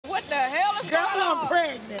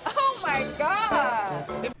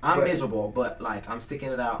I'm miserable, but like I'm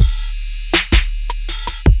sticking it out.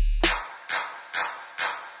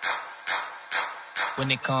 When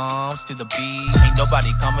it comes to the beat, ain't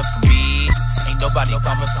nobody coming for me. Ain't nobody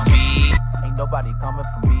coming for me. Ain't nobody coming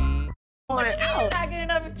for me. But I'm not getting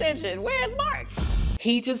enough attention. Where's Mark?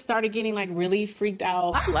 He just started getting like really freaked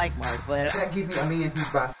out. I like Mark, but that give me, I mean, he's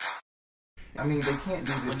by. I mean, they can't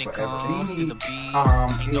do this When it forever. comes to the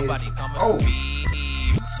beat, ain't nobody coming oh, for me.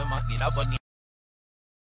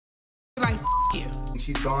 Like, you.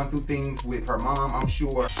 she's gone through things with her mom, I'm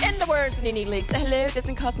sure. in the words of Nene Leaks, hello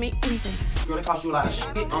doesn't cost me anything. Girl, it cost you a lot of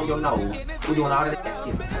shit on your nose. We're doing all of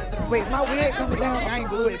that. Wait, my wig coming down. I ain't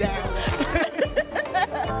glue it down.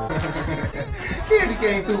 Candy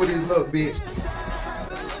came through with his look, bitch.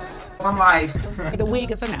 I'm like, The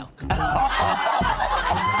wig is a no.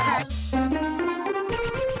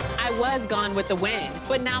 I was gone with the wind,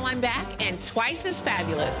 but now I'm back and twice as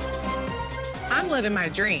fabulous. I'm living my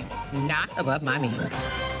dream, not above my means.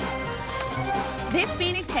 This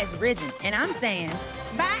phoenix has risen, and I'm saying,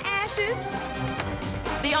 bye, ashes.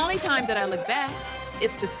 The only time that I look back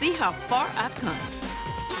is to see how far I've come.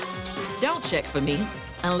 Don't check for me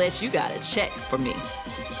unless you got a check for me.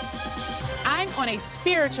 I'm on a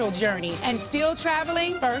spiritual journey and still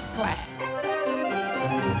traveling first class.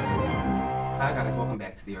 Hi guys, welcome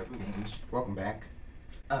back to the Urban Binge. welcome back.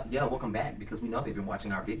 Yeah, welcome back because we know they've been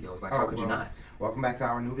watching our videos. Like, how could you not? Welcome back to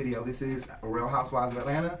our new video. This is Real Housewives of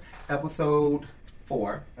Atlanta, episode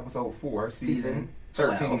 4, season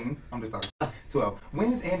 12. 13. I'm just talking 12.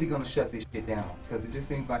 When is Andy gonna shut this shit down? Because it just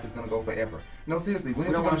seems like it's gonna go forever. No, seriously, when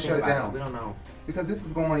is he gonna shut it down? We don't know. Because this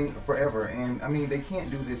is going forever, and I mean, they can't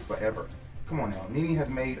do this forever. Come on now. Nene has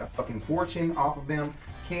made a fucking fortune off of them.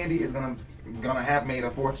 Candy is gonna have made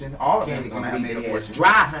a fortune. All of them is gonna have made a fortune. Dry,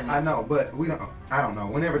 honey. I know, but we don't. I don't know.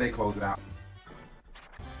 Whenever they close it out.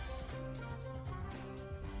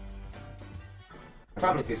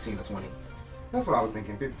 Probably 15 or 20. That's what I was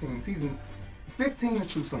thinking. 15 season. 15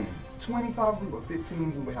 is too soon. 20 probably, but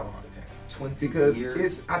 15 we would have a heart attack. 20 Because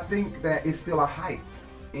years. I think that it's still a hype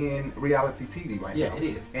in reality TV right now. Yeah, it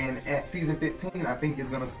is. And at season 15, I think it's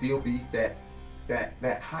gonna still be that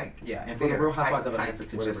hype. Yeah, and for the Real Housewives of Atlanta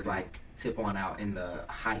to just like tip on out in the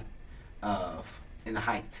height of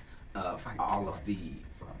all of the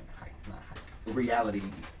That's what I mean. Hype, not hype. reality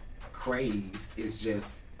craze is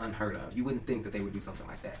just unheard of. You wouldn't think that they would do something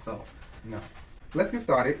like that. So No. Let's get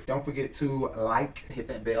started. Don't forget to like hit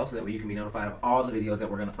that bell so that way you can be notified of all the videos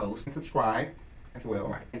that we're gonna post. and subscribe as well.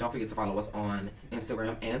 Right. And don't forget to follow us on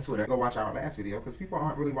Instagram and Twitter. Go watch our last video because people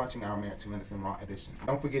aren't really watching our Married to Medicine Raw edition.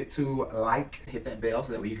 Don't forget to like Hit that bell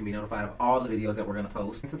so that way you can be notified of all the videos that we're gonna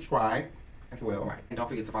post. and subscribe as well. Right. And don't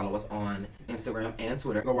forget to follow us on Instagram and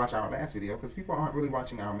Twitter. Go watch our last video because people aren't really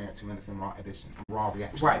watching our Married to Medicine Raw edition. Raw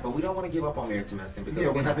reaction. Right, but we don't want to give up on Married to Medicine because Yeah,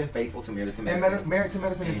 we we're have not. been faithful to Married to And Medicine. Married to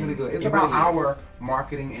Medicine is really good. It's It about really is. our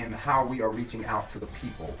marketing and how we are reaching out to the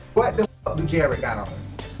people. What the fuck do Jared got on?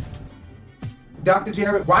 Dr.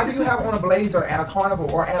 Jared, why do you have on a blazer at a carnival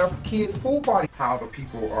or at a kid's pool party? How the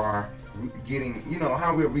people are getting, you know,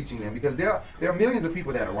 how we're reaching them, because there are millions of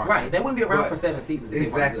people that are watching. Right, they wouldn't be around But- for 7 seasons. If they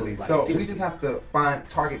weren't Exactly. good. Like, So we seriously. just have to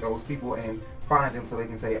target those people and find them so they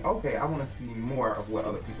can say, okay, I want to see more of what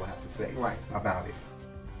other people have to say Right. about it.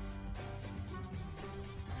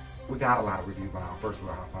 We got a lot of reviews on our first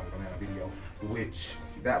Real Housewives of Atlanta video, which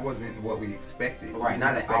that wasn't what we expected. Right, We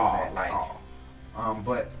not didn't at all, expect that like- at all.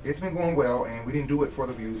 But it's been going well, and we didn't do it for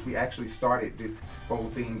the views. We actually started this whole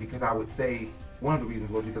thing because I would say, one of the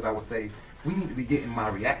reasons was because I would say, we need to be getting my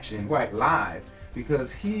reaction Right. live,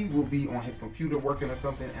 because he will be on his computer working or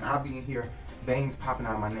something, and I'll be in here, veins popping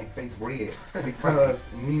out of my neck, face red, because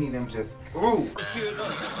Nene them just, ooh.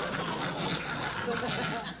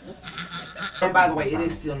 And by the way, it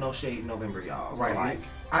is still No Shade November, y'all. So Right, like,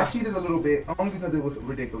 I cheated a little bit, only because it was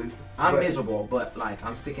ridiculous. I'm but- miserable, but like,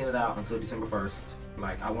 I'm sticking it out until December 1st.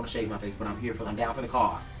 Like, I want to shave my face, but I'm down for the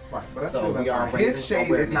cause. Right, but that's So still we are his raising shave is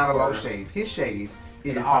awareness not a low for- shave. His shave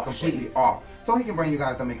is off completely shave. off. So he can bring you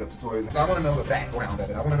guys the makeup tutorials. I want to know the background of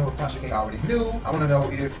it. I want to know if Tasha K already knew. I want to know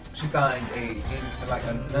if she signed a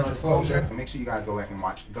non-disclosure. Make sure you guys go back and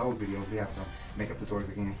watch those videos. We have some makeup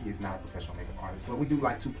tutorials. Again, he is not a professional makeup artist, but we do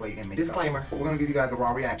like to play in makeup. Disclaimer. We're going to give you guys a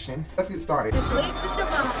raw reaction. Let's get started.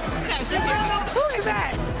 Okay, she's here. Who is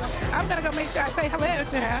that? I'm gonna go make sure I say hello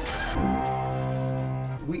to her.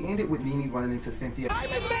 We ended with Nene running into Cynthia Hi,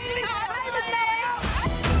 Miss Bailey.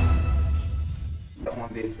 on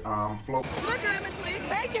this float. Look good, Miss Leaks.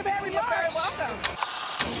 Thank you very much. You're very welcome.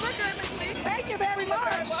 Thank you very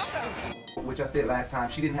much. Welcome. Which I said last time,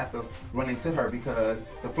 she didn't have to run into her because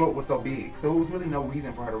the float was so big. So it was really no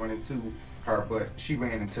reason for her to run into her, but she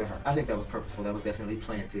ran into her. I think that was purposeful. That was definitely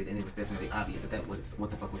planted, and it was definitely obvious that was what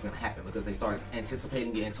the fuck was going to happen because they started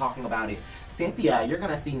anticipating it and talking about it. Cynthia, you're going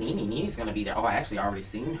to see Nene. Nene's going to be there. Oh, I actually already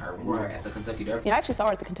seen her when we were at the Kentucky Derby. Yeah, I actually saw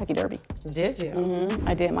her at the Kentucky Derby. Did you? Mm-hmm.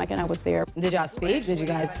 I did, Mike, and I was there. Did y'all speak? Did you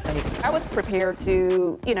guys like? I was prepared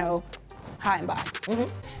to, you know, high and by. Mm-hmm.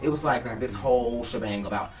 It was like this whole shebang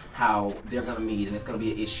about how they're gonna meet and it's gonna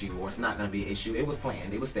be an issue or it's not gonna be an issue. It was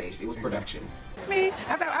planned, it was staged, it was production. Me,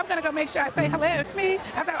 I thought I'm gonna go make sure I say hello. Me,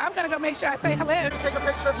 I thought I'm gonna go make sure I say hello. Take a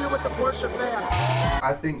picture of you with the Porsche fan.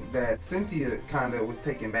 I think that Cynthia kind of was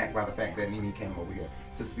taken back by the fact that Nene came over here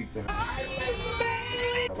to speak to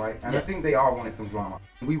her. Right? And I think they all wanted some drama.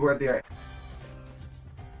 We were there.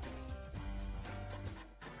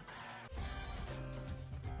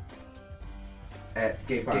 At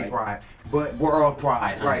Gay Pride. But World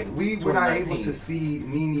Pride, honey. Right. We were not able to see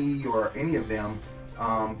Nene or any of them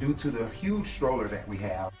due to the huge stroller that we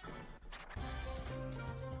have.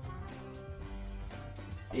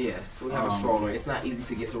 Yes, we have a stroller. It's not easy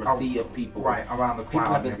to get through a sea of people. Right, around the crowd.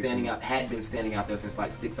 People have been standing out there since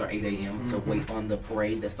like 6 or 8 a.m. to wait on the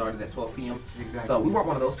parade that started at 12 p.m. Exactly. So we weren't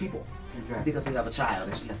one of those people. Exactly. Because we have a child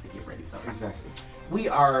and she has to get ready. So exactly. We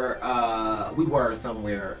were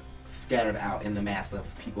somewhere scattered out in the mass of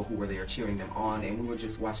people who were there cheering them on, and we were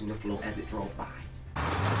just watching the float as it drove by.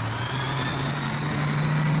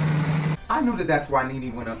 I knew that that's why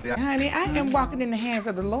Nene went up there. Honey, I am walking in the hands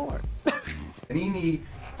of the Lord. Nene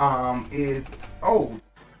is old.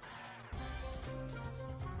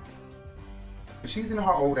 She's in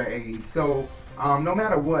her older age, so no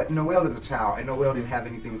matter what, Noelle is a child, and Noelle didn't have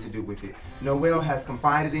anything to do with it. Noelle has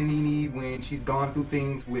confided in Nene when she's gone through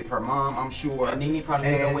things with her mom, I'm sure. And Nene probably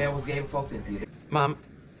knew Noelle was gay before Cynthia. Mom,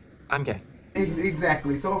 I'm gay.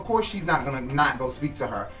 Exactly. So of course she's not gonna not go speak to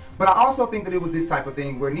her. But I also think that it was this type of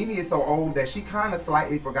thing where Nene is so old that she kind of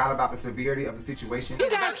slightly forgot about the severity of the situation. You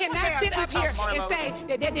guys cannot sit up here and say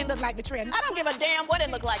that didn't look like betrayal. I don't give a damn what it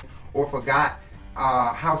looked like. Or forgot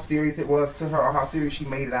how serious it was to her or how serious she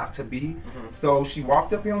made it out to be. So she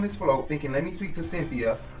walked up here on this float thinking, let me speak to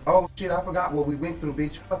Cynthia. Oh shit, I forgot what we went through,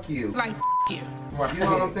 bitch. Fuck you. Like, you. You know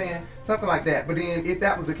what I'm saying? Something like that. But then if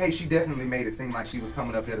that was the case, she definitely made it seem like she was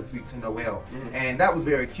coming up there to speak to Noelle. And that was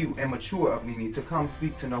very cute and mature of Nene to come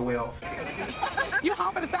speak to Noelle. You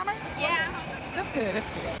home for the summer? Yeah. That's good, that's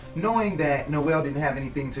good. Knowing that Noelle didn't have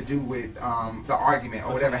anything to do with the argument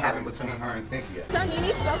or whatever happened between her and Cynthia. So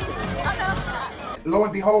Nene spoke to me. Lo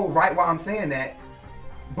and behold, right while I'm saying that,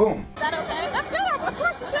 boom. Is that okay? That's good. Of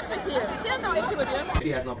course she should speak to you. She has no issue with you. She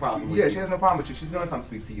has no problem with you. Yeah, she has no problem with you. She's gonna come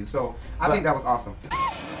speak to you. So I think that was awesome.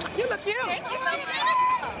 You look cute. Thank you so much.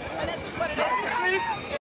 And this is what it is.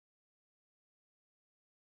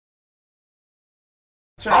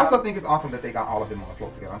 I also think it's awesome that they got all of them on the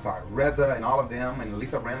float together. I'm sorry, Reza and all of them, and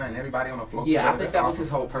Lisa Brenna and everybody on the float together. Yeah, I think that was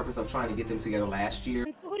his whole purpose of trying to get them together last year.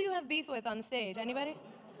 Who do you have beef with on the stage? Anybody?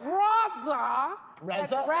 Reza.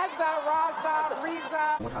 Reza? Reza.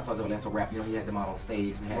 When Housewives of Atlanta rap, you know, he had them all on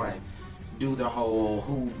stage and had them do their whole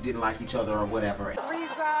who didn't like each other or whatever.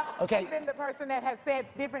 Reza Okay. has been the person that has said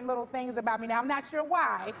different little things about me. Now, I'm not sure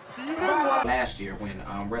why. Last year when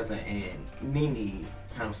Reza and Nene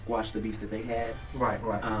kind of squashed the beef that they had. Right.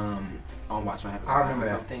 On Watch My Happens. I remember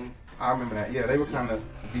that. Something. I remember that. Yeah, they were kind of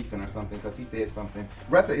beefing or something because he said something.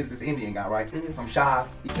 Reza is this Indian guy, right? From Shaz.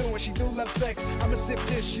 Doing what she do, love sex. I'ma sip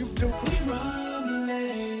this, you do.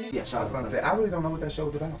 Yeah, Shaz Sunset. I really don't know what that show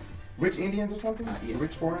is about. Rich Indians or something? Yeah.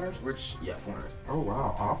 Rich foreigners? Foreigners. Oh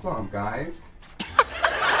wow, awesome guys.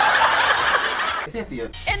 Cynthia.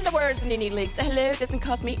 In the words of Nene Leakes, hello doesn't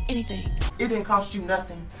cost me anything. It didn't cost you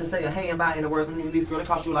nothing to say a hey and bye in the words of Nene Leakes, girl. It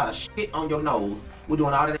cost you a lot of shit on your nose. We're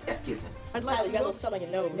doing all that ass kissing. Tyler, you got a little something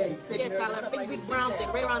on your nose. Yeah, Tyler, big brown thing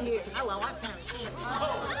right around here. I want one time.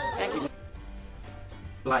 Thank you.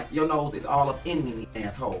 Like, your nose is all up in Nene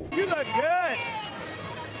asshole. You look good.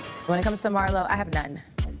 When it comes to Marlo, I have none.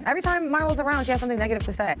 Every time Marlo's around, she has something negative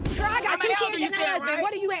to say. Girl, I got 2 kids and a husband.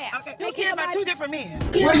 What do you have? Okay, 2 kids by 2 different men.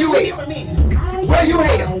 What do you have? What do you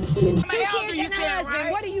have? 2 kids and a husband.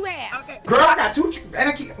 What do you have? Okay. Girl, I got 2 and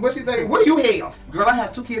a kid. What she say? What do you have? Girl, I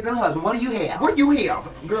have 2 kids and a husband. What do you have? What do you have?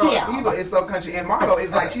 Girl, Yeah. Eva is so country, and Marlo is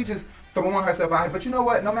like she's just throwing herself out here. But you know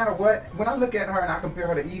what? No matter what, when I look at her and I compare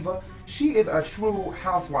her to Eva, she is a true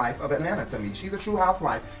housewife of Atlanta to me. She's a true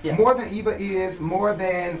housewife. Yeah. More than Eva is, more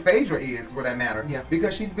than Phaedra is, for that matter. Yeah.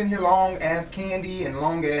 Because she's been here long as Candy and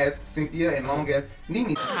long as Cynthia and long as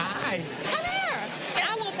Nene. Hi. Come here.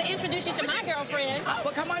 I want to introduce you to my girlfriend.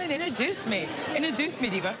 Well, come on and introduce me. Introduce me,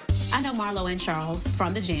 Diva. I know Marlo and Charles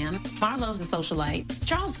from the gym. Marlo's a socialite.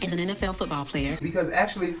 Charles is an NFL football player. Because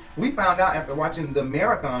actually, we found out after watching the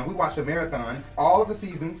marathon, we watched the marathon, all of the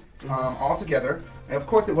seasons, all together. And of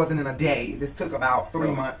course, it wasn't in a day. This took about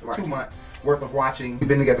 3 months, 2 months worth of watching. We've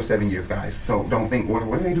been together 7 years, guys. So don't think, what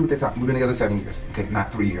do they do with their time? We've been together 7 years. Okay, not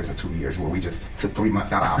 3 years or 2 years where we just took 3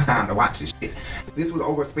 months out of our time to watch this shit. This was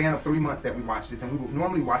over a span of 3 months that we watched this, and we would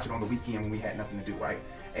normally watch it on the weekend when we had nothing to do, right?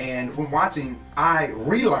 And when watching, I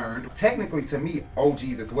relearned, technically to me,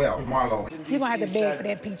 OGs as well, Marlo. You're going to have to beg for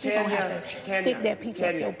that peach. You're going to have to stick that peach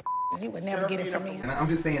up your You would never get it from me. And I'm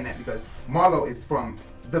just saying that because Marlo is from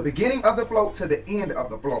the beginning of the float to the end of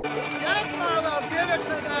the float. Yes, Marlo, give it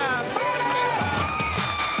to them.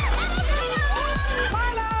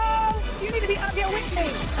 Marlo, you need to be up here with me.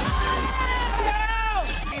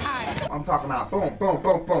 I'm talking about boom, boom,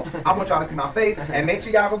 boom, boom. I want y'all to see my face and make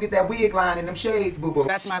sure y'all go get that wig line and them shades, boo-boo.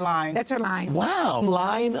 That's my line. That's her line. Wow.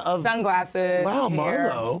 Line of sunglasses. Wow, hair.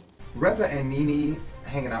 Marlo. Reza and Nene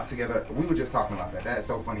hanging out together. We were just talking about that. That is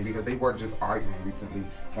so funny because they were just arguing recently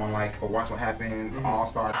on like Watch What Happens, All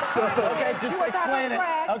Star. Okay, just explain it.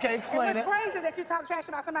 Okay, explain it. It's crazy that you talk trash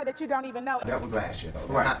about somebody that you don't even know. That was last year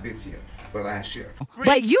though. Right. Not this year, but last year.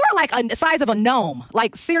 But you're like the size of a gnome.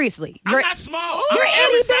 Like seriously. You're I'm not small. You're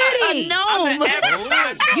itty bitty. A gnome.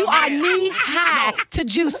 You are knee high to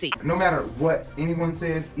juicy. No matter what anyone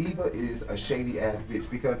says, Eva is a shady ass bitch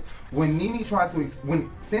because when Nene tried to, when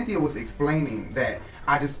Cynthia was explaining that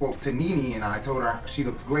I just spoke to Nene and I told her she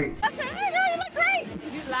looks great. I said, hey girl, you look great.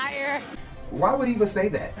 You liar. Why would Eva say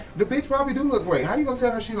that? The bitch probably do look great. How you gonna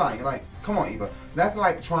tell her she lying? Like, come on, Eva. That's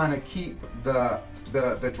like trying to keep the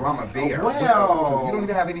drama there. Well, you don't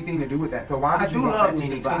even have anything to do with that. So why would I you do want love that to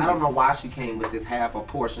Nene, but continue? I don't know why she came with this half a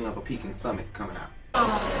portion of a pecan stomach coming out.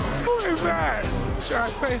 Who is that? Should I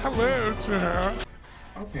say hello to her?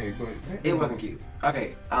 Okay, but it wasn't cute.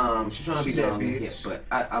 Okay, she's trying to be young, yes, but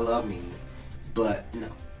I love Nene, but no.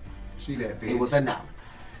 She that bitch. It was a no.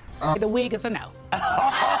 The wig is a no.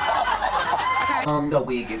 The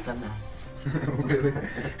wig is a no. Really?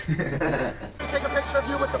 Take a picture of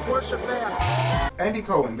you with the Porsche fan. Andy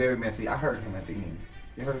Cohen, very messy. I heard him at the end.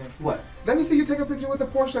 You heard him? What? Let me see you take a picture with the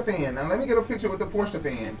Porsche fan. Now let me get a picture with the Porsche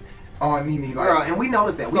fan on Nene. Like, girl, and we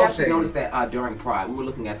noticed that. We so actually shady. noticed that during Pride. We were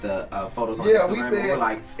looking at the photos on Yeah, Instagram. we And said we were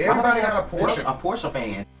like, everybody had a Porsche. A Porsche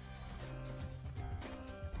fan.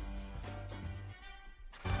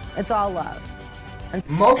 It's all love. And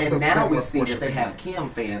now we see that they have Kim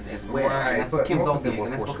fans as well. Right, and that's but Kim most of them Zolciak, were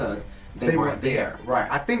and that's Porsche because fans. they weren't there. Right,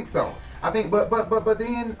 I think so. I think, but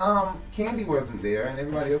then Candy wasn't there and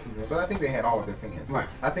everybody else was there. But I think they had all of their fans. Right.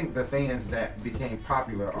 I think the fans that became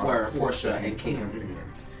popular were are Porsche and Kim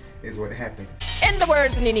fans. Is what happened. In the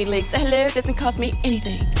words of Nene Leakes, hello doesn't cost me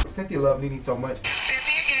anything. Cynthia loved Nene so much.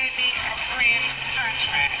 Cynthia gave me a friend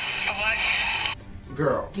contract. A what?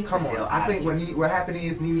 Girl, come on. hell I outta think what happened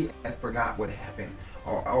is Nene has forgot what happened.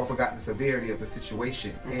 Or forgot the severity of the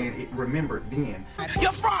situation and it remembered then.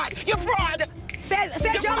 You're fraud! You're fraud! Says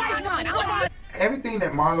your life's fun. Everything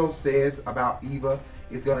that Marlo says about Eva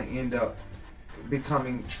is gonna end up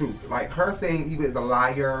becoming truth. Like her saying Eva is a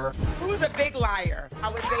liar. Who's a big liar? I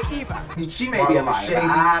would say Eva. She may be a liar.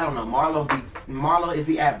 I don't know. Marlo is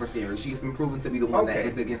the adversary. She's been proven to be the one that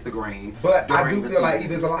is against the grain. But I do feel like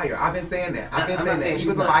Eva's a liar. I've been saying that. I've been saying that.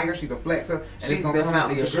 She's a liar. She's a flexer. And it's gonna come out.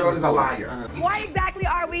 The girl is a liar. Why exactly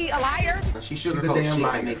are we a liar? She sugarcoats shit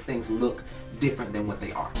and makes things look different than what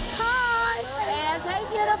they are. Hi, hey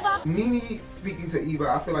beautiful. Nene speaking to Eva,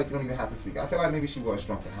 I feel like you don't even have to speak. I feel like maybe she was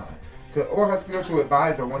drunk and high. Or her spiritual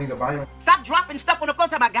advisor wanting to buy him. Stop dropping stuff on the phone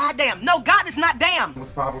talking about goddamn. No, God is not damn.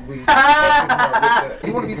 Was probably you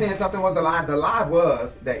want to be saying something was a lie. The lie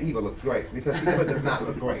was that Eva looks great because Eva does not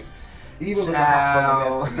look great. Eva looks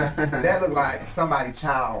like that looked like somebody's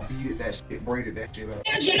child beaded that shit, braided that shit up.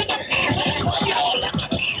 You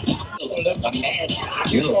look a mess.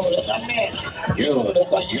 You look a mess. You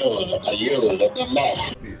look a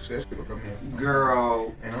mess. Bitch, that shit look a mess.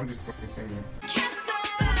 Girl. And I'm just fucking saying.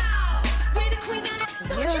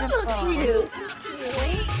 You look cute.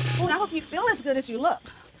 Well, I hope you feel as good as you look.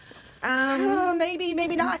 Maybe,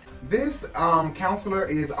 maybe not. This counselor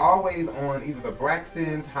is always on either the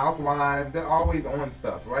Braxtons, Housewives. They're always on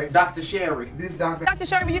stuff, right? Dr. Sherry. This doctor. Dr.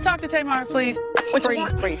 Sherry, will you talk to Tamar, please? What you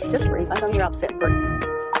want? Breathe. Just breathe. I know you're upset. Breathe.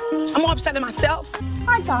 I'm more upset than myself.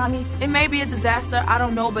 Hi, Tommy. It may be a disaster, I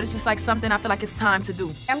don't know, but it's just like something I feel like it's time to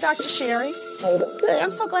do. I'm Dr. Sherry. Good.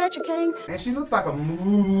 I'm so glad you came. And she looks like a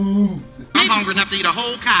mood. I'm hungry enough to eat a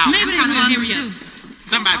whole cow. Maybe there's one here too.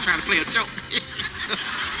 Somebody trying to play a joke.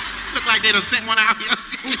 Look like they done sent one out here.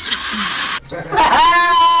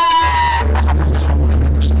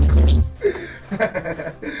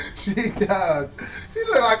 She does. She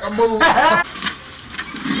look like a moose.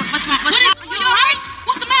 What's wrong? Are you alright?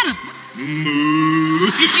 What's the matter?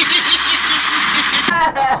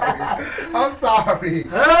 I'm sorry.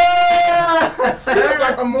 She looks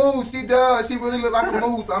like a moose. She does. She really look like a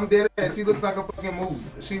moose. I'm dead ass. She looks like a fucking moose.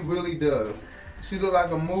 She really does. She look like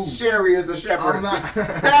a moose. Sherry is a shepherd. I'm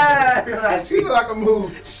not. She look like a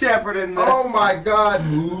moose. Shepherd in the. Oh my God,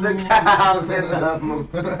 moose. The cows in the moose.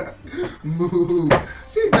 Moose.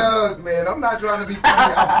 She does, man. I'm not trying to be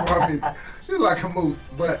funny. I promise. She look like a moose,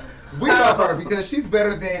 but we love her because she's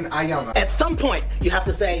better than Ayanna. At some point, you have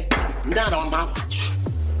to say, not on my watch.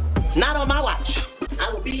 Not on my watch.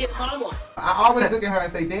 I will be here tomorrow morning. I always look at her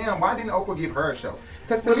and say, damn, why didn't Oprah give her a show?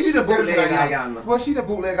 Because she's a bootleg Ayanna. Well, she's a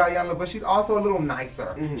bootleg Ayanna, but she's also a little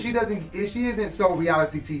nicer. She isn't so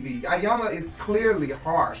reality TV. Ayanna is clearly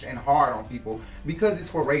harsh and hard on people because it's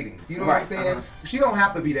for ratings. You know what I'm saying? She don't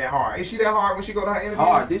have to be that hard. Is she that hard when she go to her interviews?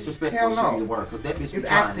 Hard, disrespectful. Hell no. Should be work, because that bitch is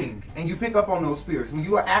acting, and you pick up on those spirits. When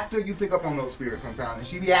you are an actor, you pick up on those spirits sometimes, and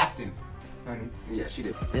she be acting. Honey. Yeah, she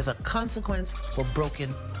did. There's a consequence for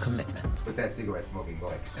broken commitments. With that cigarette smoking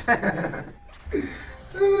voice.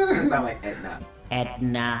 Sound like Edna.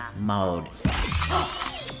 Edna mode.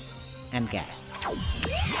 And gas.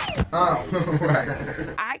 Oh, right.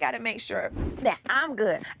 I gotta make sure that I'm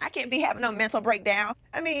good. I can't be having no mental breakdown.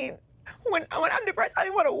 I mean, when I'm depressed, I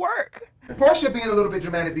didn't want to work. Portia being a little bit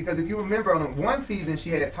dramatic because if you remember on one season, she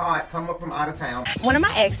had Todd come up from out of town. One of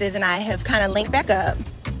my exes and I have kind of linked back up.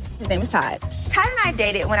 His name is Todd. Todd and I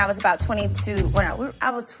dated when I was about 22.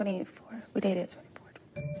 I was 24. We dated at 24.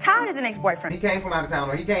 Todd is an ex-boyfriend. He came from out of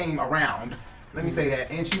town, or he came around. Let me say that.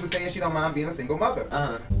 And she was saying she don't mind being a single mother.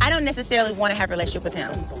 I don't necessarily want to have a relationship with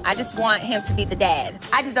him. I just want him to be the dad.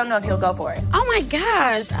 I just don't know if he'll go for it. Oh my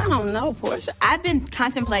gosh, I don't know, Portia. I've been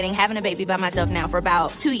contemplating having a baby by myself now for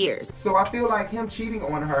about 2 years. So I feel like him cheating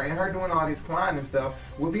on her and her doing all this crying and stuff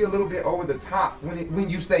will be a little bit over the top when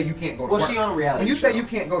you say you can't go to work. Well, she on a reality When you show. say you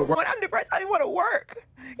can't go to work. When I'm depressed, I didn't want to work.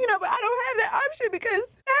 You know, but I don't have that option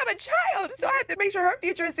because I have a child, so I have to make sure her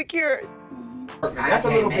future is secure. That's a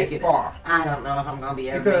little bit far. I don't know if I'm gonna be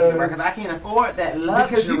able to make it work because I can't afford that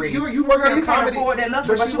luxury. Because you work in a comedy, afford that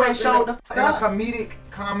luxury, but you ain't showed the in a comedic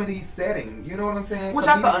comedy setting. You know what I'm saying? Which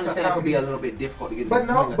I can understand could be a little bit difficult to get. But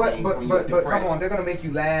no, but come on, they're gonna make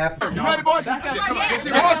you laugh. You ready, boys?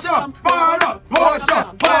 Portia, Portia,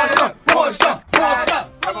 Portia, Portia, Portia,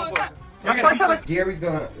 Portia. Gary's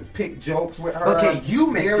gonna pick jokes with her. Okay, you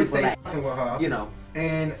make Gary people stay laugh. fucking with her. You know.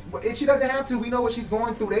 And she doesn't have to. We know what she's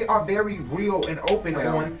going through. They are very real and open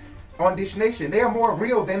on Dish Nation. They are more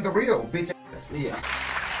real than the real bitch. Yeah.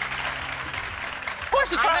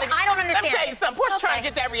 Portia trying to. I don't understand. Let me tell you something. Portia trying to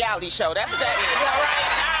get that reality show. That's what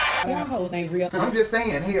that is. All right. Hoes ain't real. I'm just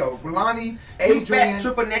saying, hell, Lonnie, Adrian,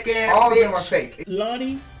 triple neck ass all of them bitch. are fake.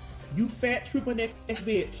 Lonnie, you fat triple neck ass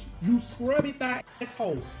bitch. You scrubby thigh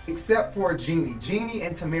asshole. Except for Jeannie. Jeannie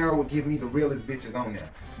and Tamara would give me the realest bitches on there.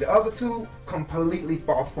 The other two, completely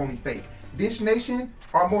false, phony, fake. Dish Nation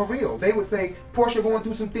are more real. They would say, Portia going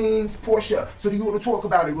through some things. Portia, so do you want to talk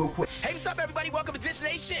about it real quick? Hey, what's up, everybody? Welcome to Dish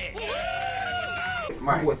Nation.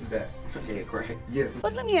 My voice is that. Yeah, correct. Yes.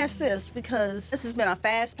 But let me ask this, because this has been a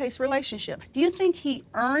fast-paced relationship. Do you think he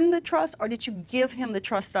earned the trust, or did you give him the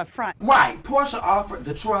trust up front? Right. Portia offered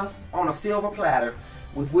the trust on a silver platter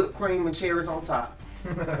with whipped cream and cherries on top.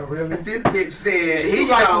 Really? This bitch said, He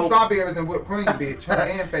like some strawberries and whipped cream, bitch. Her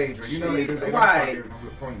and Phaedra. You know they do. They got strawberries and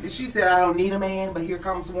whipped cream. She said, I don't need a man, but here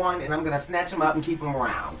comes one, and I'm going to snatch him up and keep him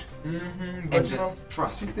around. And just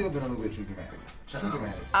trust him. She's still been a little bit too dramatic. Too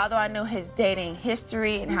dramatic. Although I know his dating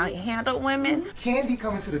history and how he handled women. Candy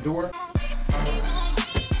coming to the door.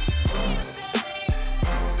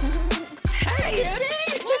 Hey,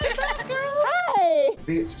 Eddie! What's up, girl? Hi!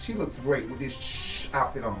 Bitch, she looks great with this shh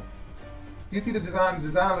outfit on. You see the design? The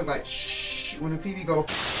design look like shh when the TV go.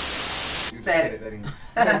 Static.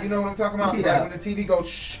 Yeah, you know what I'm talking about? Yeah. Like when the TV goes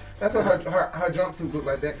shh. That's what her jumpsuit look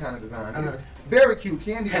like. That kind of design. It's very cute.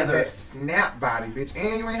 Candy has that snap body, bitch.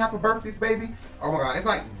 And you ain't have to birth this baby. Oh my god, it's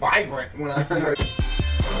like vibrant when I see her.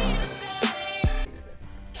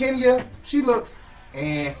 Kenya, she looks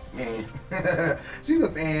she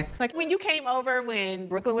looks Like when you came over when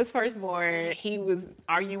Brooklyn was first born, he was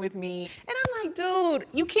arguing with me. And I'm like, dude,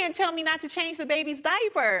 you can't tell me not to change the baby's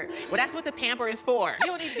diaper. Well, that's what the pamper is for. You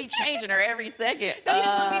don't need to be changing her every second.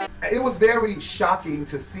 It was very shocking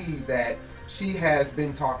to see that she has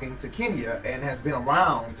been talking to Kenya and has been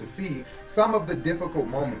around to see some of the difficult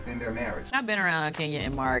moments in their marriage. I've been around Kenya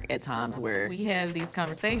and Mark at times where we have these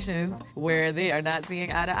conversations where they are not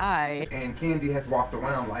seeing eye to eye. And Candy has walked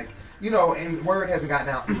around like you know, and word hasn't gotten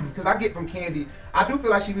out. Because I get from Candy, I do feel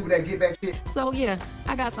like she people that get back shit. So yeah,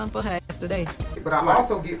 I got something for her today. But I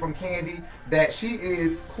also get from Candy that she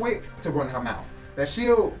is quick to run her mouth. That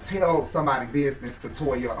she'll tell somebody business to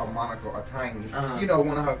Toya or Monica or Tiny, you know,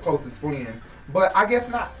 one of her closest friends. But I guess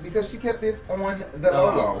not, because she kept this on the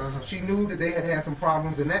low. She knew that they had some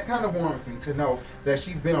problems, and that kind of warms me to know that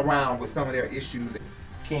she's been around with some of their issues.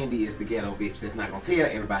 Candy is the ghetto bitch that's not gonna tell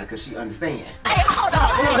everybody because she understands. Hey, hold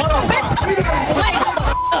on.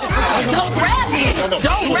 Don't grab me.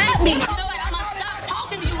 Don't grab me. You know what? I'm gonna stop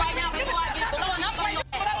talking to you right now before I get blowing up on your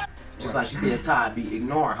ass. Just like she said, Todd be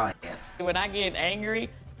ignoring her ass. When I get angry,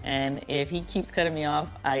 and if he keeps cutting me off,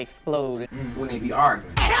 I explode. When they be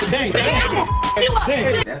arguing.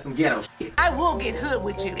 That's some ghetto shit. I will get hood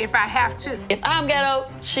with you if I have to. If I'm ghetto,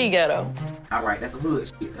 she ghetto. All right, that's some hood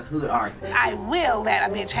shit. That's hood argument. I will let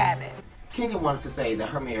a bitch have it. Kenya wanted to say that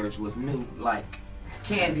her marriage was new, like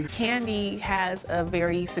Candy. Candy has a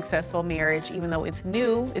very successful marriage, even though it's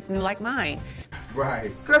new like mine.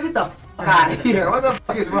 Right. Girl, get the fuck out of here. What the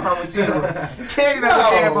fuck is wrong with you? Candy been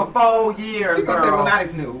married for 4 years, She gonna girl. say, well, not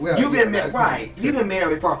as new. Well, You've been yeah, right. You've been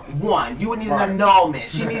married for 1. You would need an annulment.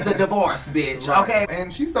 She needs a divorce, bitch. Right. Okay.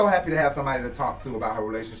 And she's so happy to have somebody to talk to about her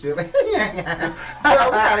relationship. Girl, we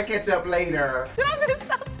gotta catch up later.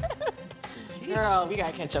 Girl, we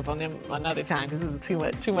gotta catch up on them another time because this is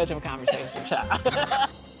too much of a conversation, child.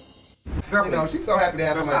 Girl, you know, she's so happy to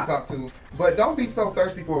have somebody to talk to. But don't be so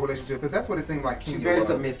thirsty for a relationship, because that's what it seems like Kenya She's very was.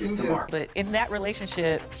 submissive to Mark. But in that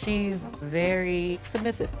relationship, she's very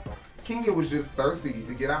submissive. Kenya was just thirsty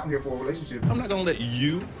to get out here for a relationship. I'm not gonna let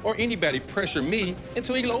you or anybody pressure me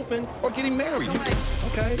into eloping or getting married.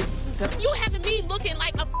 Okay? You haven't been looking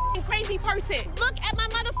like a f***ing crazy person. Look at my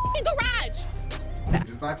motherfucking garage.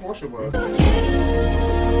 Just like Portia was. And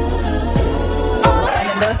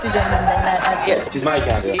then those two gentlemen then met at the She's my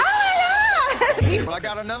candidate. Well, I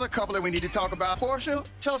got another couple that we need to talk about. Portia,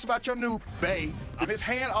 tell us about your new bae. His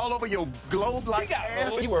hand all over your globe-like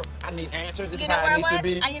ass. I need answers. This You is know how where it I needs was? to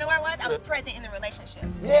be. You know where I was? I was present in the relationship.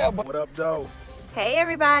 Yeah, but What up, though? Hey,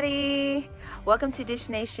 everybody. Welcome to Dish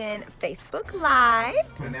Nation Facebook Live.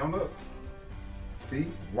 And now look. See?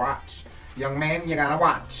 Watch. Young man, you gotta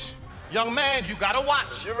watch. Young man, you gotta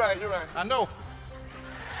watch. You're right. I know.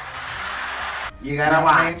 You gotta Young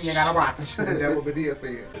watch. man, you gotta watch. That's what Badia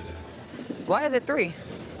said. Why is it 3?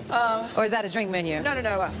 Or is that a drink menu? No.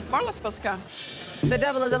 Marla's supposed to come. The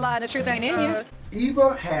devil is a lie and the truth ain't in you.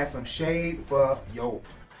 Eva has some shade for your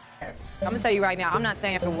ass. I'm gonna tell you right now, I'm not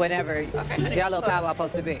staying for whatever y'all little powwow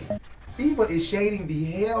supposed to be. Eva is shading the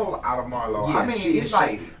hell out of Marlo. Yeah, I mean, she it's is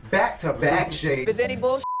like shady. back-to-back shade. If it's any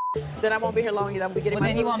bullshit, then I won't be here long either. I'll be getting Well, my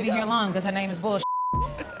then you food won't to be go. here long because her name is bullshit.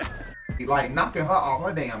 Like knocking her off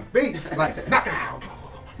her damn feet. Like, knock her out.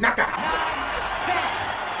 Knock her out.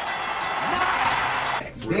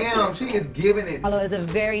 Damn, she is giving it. Marlo is a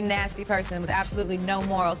very nasty person with absolutely no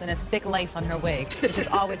morals and a thick lace on her wig, which is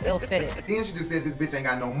always ill-fitted. Then she just said this bitch ain't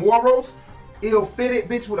got no morals. Ill-fitted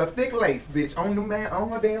bitch with a thick lace, bitch, on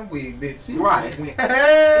her damn wig, bitch. She Right. just went in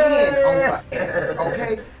on her ass,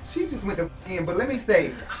 okay? She just went in. But let me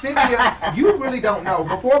say, Cynthia, you really don't know.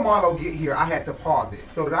 Before Marlo get here, I had to pause it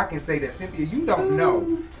so that I can say that, Cynthia, you don't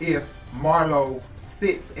know if Marlo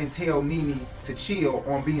sits and tell Nene to chill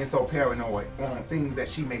on being so paranoid on things that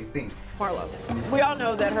she may think. Marlo. We all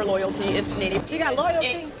know that her loyalty is to Nene. She got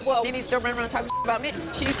loyalty? Well, Nene still running around talking about me.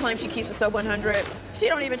 She claims she keeps it so 100. She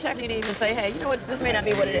don't even check Nene and say, hey, you know what, this may not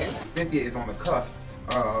be what it is. Cynthia is on the cusp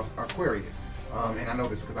of Aquarius. And I know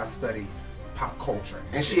this because I study pop culture.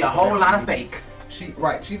 And she a whole lot of fake. She's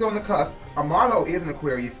on the cusp. Marlo is an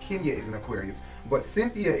Aquarius, Kenya is an Aquarius, but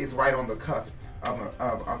Cynthia is right on the cusp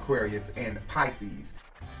of Aquarius and Pisces.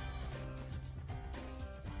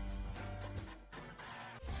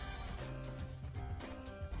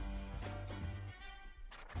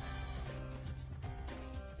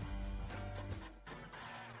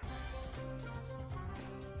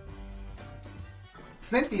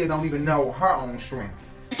 Cynthia don't even know her own strength.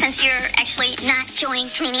 Since you're actually not joining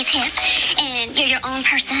Nene's hip and you're your own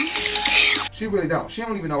person. She really don't. She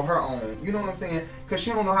don't even know her own. You know what I'm saying? Because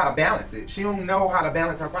she don't know how to balance it. She don't know how to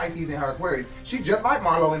balance her Pisces and her Aquarius. She just like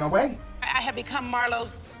Marlo in a way. I have become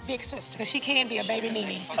Marlo's big sister because she can be a baby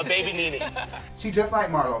Nene. A baby Nene. She just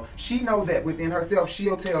like Marlo. She know that within herself,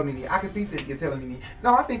 she'll tell Nene. I can see Cynthia telling Nene,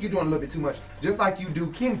 no, I think you're doing a little bit too much. Just like you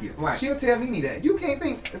do Kenya. Right. She'll tell Nene that. You can't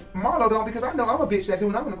think Marlo don't, because I know I'm a bitch that do,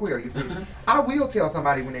 and I'm an Aquarius bitch. I will tell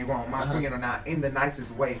somebody when they wrong, my friend or not, in the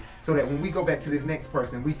nicest way, so that when we go back to this next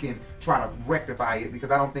person, we can try to rectify it,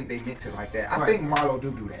 because I don't think they meant it like that. I think Marlo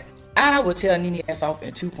do that. I will tell Nene ass off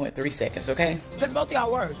in 2.3 seconds, okay? Because both y'all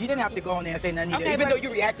were. You didn't have to go on there and say nothing either, even though you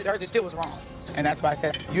reacted did hers, it still was wrong. And that's why I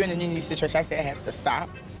said, you're in a Nene situation. I said it has to stop.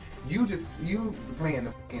 You playing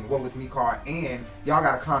the fucking what was me card, and y'all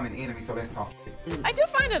got a common enemy, so let's talk. I do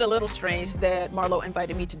find it a little strange that Marlo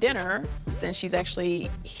invited me to dinner since she's actually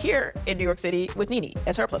here in New York City with Nene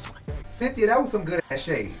as her +1. Cynthia, that was some good ass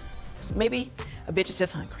shade. So maybe a bitch is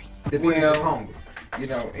just hungry. The bitch is just hungry. You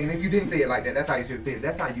know, and if you didn't say it like that, that's how you should have said it.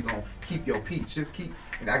 That's how you gonna keep your peace. Just keep,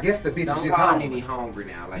 I guess the bitch is just hungry. Nene hungry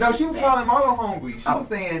now. Like, no, she was calling Marlo hungry.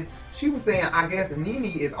 She was saying, I guess Nene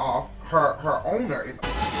is off, her owner is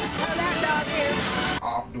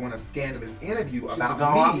off doing a scandalous interview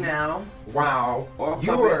about me. Now. Wow. Well,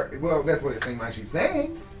 that's what it seemed like she's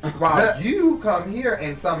saying. While you come here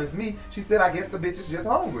and summons me, she said, I guess the bitch is just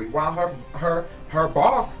hungry. While her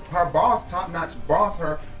boss, top-notch boss,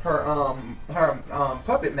 her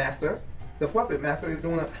puppet master, the puppet master is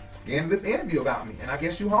doing a scandalous interview about me. And I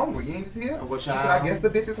guess you hungry. You ain't just here? She said, I guess the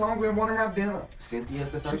bitch is hungry and want to have dinner. Cynthia's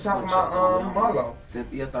the thirsty. She's talking about Marlo.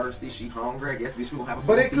 Cynthia thirsty. She hungry. I guess we won't have a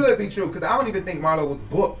But it could be true, because I don't even think Marlo was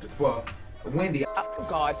booked for Wendy. Oh,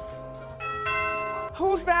 God.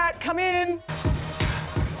 Who's that? Come in.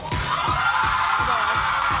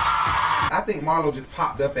 I think Marlo just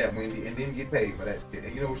popped up at Wendy and didn't get paid for that shit.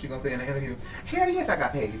 And you know what she's gonna say in the interview? Hell yes, I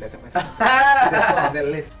got paid.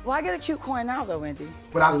 Well, I get a cute coin now, though, Wendy.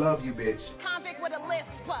 But I love you, bitch. Convict with a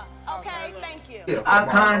lisp. Okay, thank you. Yeah, a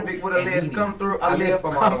convict with a list. Come through. A list.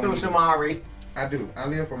 Come through, Shamari. I do. I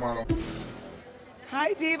live for Marlo.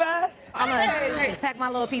 Hi, divas. I'm gonna pack my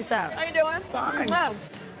little piece out. How you doing? Fine. Oh.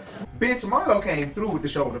 Bitch, Marlo came through with the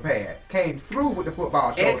shoulder pads. Came through with the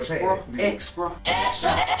football shoulder pads. Extra.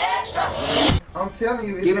 I'm telling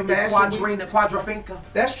you, it's giving me quadrifinca.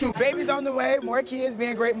 That's true. Baby's on the way, more kids,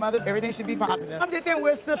 being great mothers, everything should be positive. I'm just saying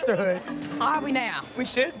we're sisterhoods. Are we now? We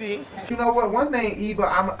should be. You know what? One thing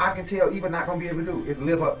Eva, I can tell Eva not gonna be able to do is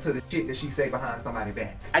live up to the shit that she say behind somebody's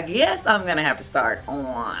back. I guess I'm gonna have to start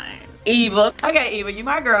on Eva. Okay, Eva, you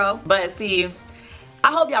my girl, but see,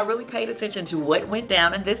 I hope y'all really paid attention to what went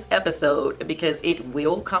down in this episode because it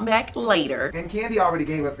will come back later. And Candy already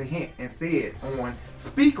gave us a hint and said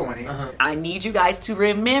speak on it. I need you guys to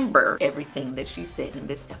remember everything that she said in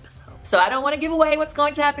this episode. So I don't want to give away what's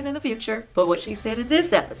going to happen in the future, but what she said in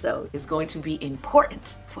this episode is going to be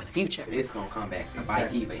important for the future. It's going to come back to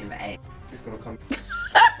bite Eva in the ass. It's going to come.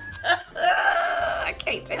 I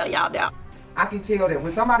can't tell y'all now. I can tell that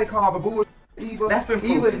when somebody called the bull Eva, that's been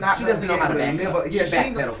Eva is not she doesn't know how to back up. Yeah,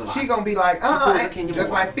 she gonna be like,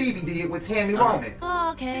 just like Phoebe did with Tammy Roman.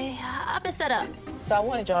 Oh, okay, I've been set up. So I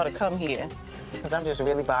wanted y'all to come here because I'm just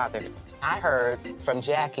really bothered. I heard from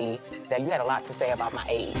Jackie that you had a lot to say about my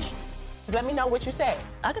age. Let me know what you said.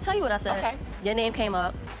 I can tell you what I said. Okay. Your name came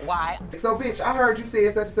up. Why? So, bitch, I heard you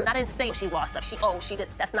say such and such. I didn't say she washed up. She did.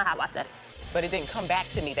 That's not how I said it. But it didn't come back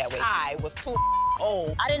to me that way. I was too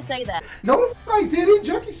old. I didn't say that. No, the I didn't.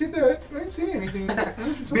 Jackie said that. I didn't say anything.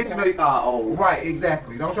 Bitch, you know you old. Right,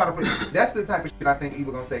 exactly. Don't try to put it. That's the type of shit I think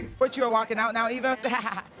Eva gonna say. But you're walking out now, Eva?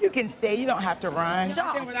 You can stay. You don't have to run.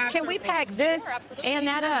 Can we pack this and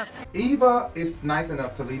that up? Eva is nice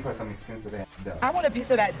enough to leave her some expensive ass duck. I want a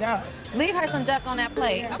piece of that duck. Leave her some duck on that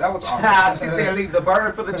plate. That was awesome. She said leave the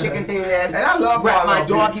bird for the chicken head. And I love wrap my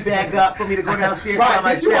doggy bag up for me to go downstairs by myself.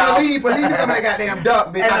 Right, you want to leave, but leave some of that goddamn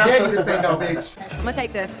duck. Bitch, I dare you to say no, bitch. I'm gonna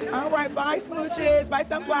take this. All right, bye, smooches. Bye,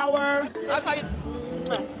 sunflower. I'll call you.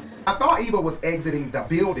 I thought Eva was exiting the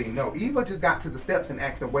building. No, Eva just got to the steps and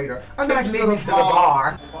asked the waiter a nice little small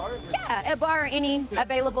bar. Yeah, a bar or any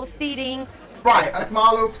available seating. Right, a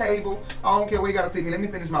small little table. I don't care where you gotta see me. Let me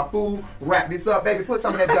finish my food. Wrap this up, baby. Put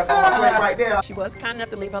some of that duck on my plate right there. She was kind enough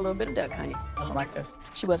to leave her a little bit of duck, honey. I don't like this.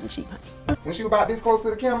 She wasn't cheap, honey. When she was about this close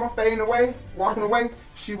to the camera, fading away, walking away,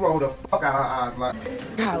 she rolled the fuck out of her eyes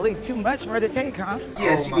like. Golly, too much for her to take, huh?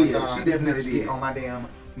 Yeah, oh she did. God. She definitely did. On my damn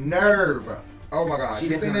nerve. Oh my God. She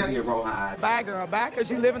definitely did roll her eyes. Bye, girl. Bye, because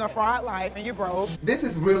you living a fraud life and you're broke. This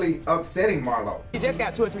is really upsetting Marlo. She just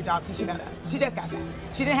got 2 or 3 jobs since she met us. She just got that.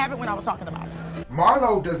 She didn't have it when I was talking about it.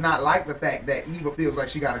 Marlo does not like the fact that Eva feels like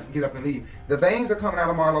she gotta get up and leave. The veins are coming out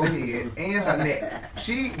of Marlo's head and her neck.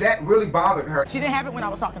 That really bothered her. She didn't have it when I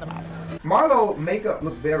was talking about it. Marlo makeup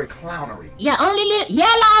looks very clownery. Yeah, only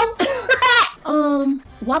yellow.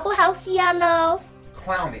 Waffle House yellow.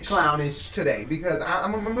 Clownish today because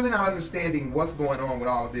I'm really not understanding what's going on with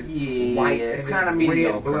all of this white and kind of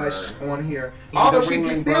red blush on here. Although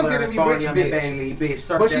she's still giving me rich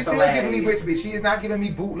bitch. But she's still giving me rich bitch. She is not giving me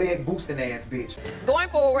bootleg boosting ass bitch. Going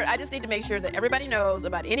forward, I just need to make sure that everybody knows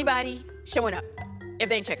about anybody showing up if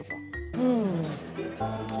they ain't checking for them.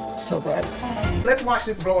 So bad. Let's watch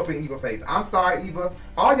this blow up in Eva's face. I'm sorry, Eva.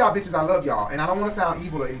 All y'all bitches, I love y'all. And I don't want to sound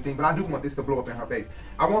evil or anything, but I do want this to blow up in her face.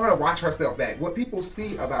 I want her to watch herself back. What people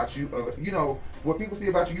see about you, you know, what people see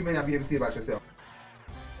about you, you may not be able to see about yourself.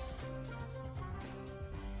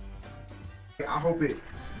 I hope it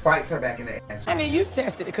bites her back in the ass. I mean, you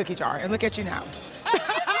tested the cookie jar, and look at you now.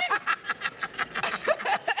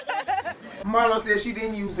 Marlo said she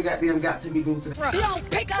didn't use the goddamn got to be glued to the... You don't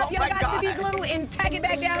pick up your got to be glue and tag it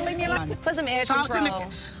back down, leave me alone. Put some edge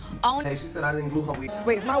control. Hey, she said I didn't glue her wig.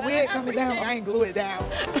 Wait, is my wig coming down? I ain't glue it down.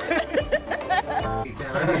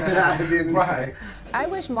 Right. I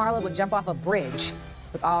wish Marla would jump off a bridge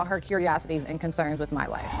with all her curiosities and concerns with my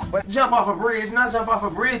life. Jump off a bridge, not jump off a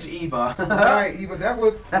bridge, Eva. Right, Eva, that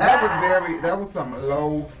was some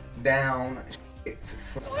low down shit.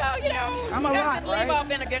 Well, you know, I'm you a guys lot, didn't leave right? off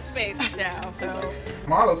in a good space now, so.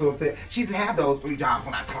 Marlo's so upset. She didn't have those 3 jobs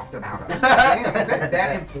when I talked about her. Damn, is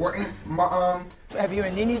that important? Have you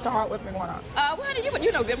and Nene talked? What's been going on? Well,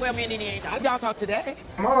 you know good well me and Nene ain't talking. Y'all talk today?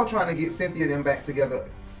 Marlo trying to get Cynthia them back together.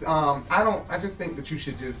 I just think that you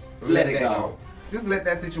should just let that go. Just let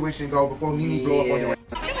that situation go before Nene blow up on your ass.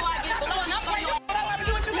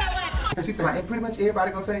 She said, and pretty much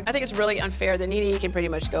everybody gonna say. I think it's really unfair that Nene can pretty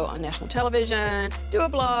much go on national television, do a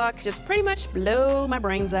blog, just pretty much blow my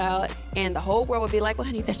brains out, and the whole world would be like, well,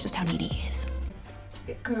 honey, that's just how Nene is.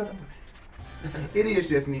 Girl, it is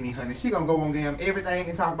just Nene, honey. She gonna go on damn everything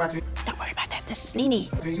and talk about you. Don't worry about that. This is Nene.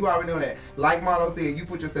 You already know that. Like Marlo said, you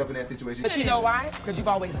put yourself in that situation. But you know why? Because you've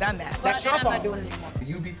always done that. That's your I'm fault. not doing it anymore.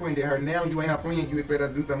 You befriended her. Now you ain't her friend. You expect her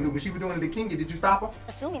to do something new. When she was doing it to Kenya, did you stop her?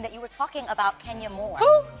 Assuming that you were talking about Kenya Moore.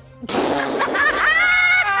 Who?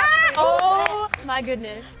 Oh my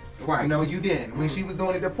goodness. Right. No, you didn't. When she was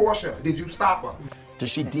doing it to Portia, did you stop her?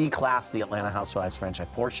 Does she declass the Atlanta Housewives franchise,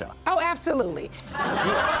 Portia? Oh, absolutely.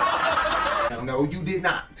 No, you did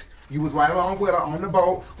not. You was right along with her on the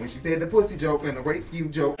boat when she said the pussy joke and the rape you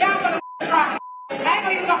joke. I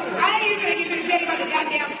ain't even gonna say about the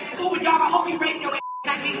goddamn Uber driver. I hope he raped your ass.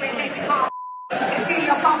 I can't even take the car. And steal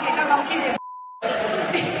your phone and hello kid.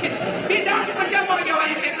 Bitch, I'm just gonna jump on your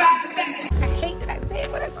ass in 5 seconds. I hate that I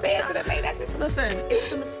said what I said to the lady. I just, listen, it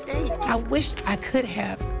was a mistake. I wish I could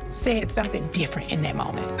have said something different in that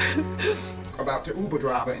moment. About the Uber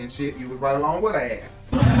driver and shit, you was right along with her ass.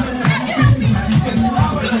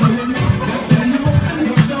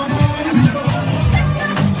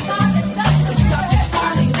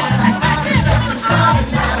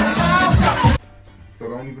 So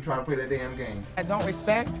don't even try to play that damn game. I don't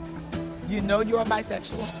respect. You know you're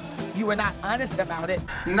bisexual. You were not honest about it.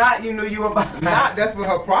 Not you knew you were bisexual. Not that's what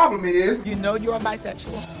her problem is. You know you're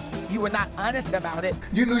bisexual. You were not honest about it.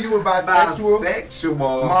 You knew you were bisexual. Bisexual.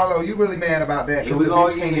 Marlo, you really mad about that? Here Because we the go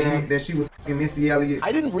bitch can't again. admit that she was fucking Missy Elliott.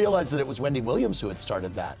 I didn't realize that it was Wendy Williams who had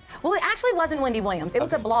started that. Well, it actually wasn't Wendy Williams. It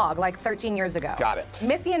was a blog like 13 years ago. Got it.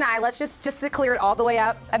 Missy and I, let's just to clear it all the way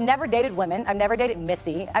up. I've never dated women. I've never dated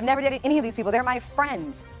Missy. I've never dated any of these people. They're my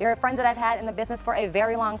friends. They're friends that I've had in the business for a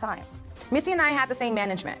very long time. Missy and I had the same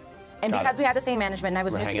management. And because we had the same management and I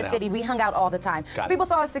was new to the city, we hung out all the time. So people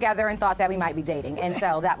saw us together and thought that we might be dating. And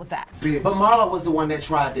so that was that. But Marlo was the one that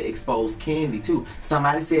tried to expose Candy too.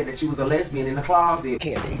 Somebody said that she was a lesbian in the closet.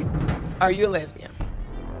 Candy, are you a lesbian?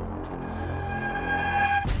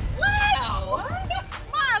 Wow.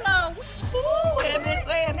 Marlo, who am I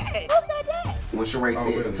saying that? Who said that? When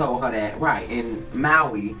Sheree told her that, right, in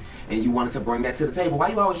Maui, and you wanted to bring that to the table, why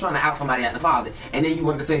you always trying to out somebody out in the closet? And then you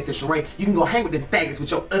wanted to say to Sheree, you can go hang with them faggots with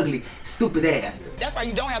your ugly, stupid ass. That's why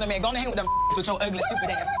you don't have the man. Go and hang with them with your ugly,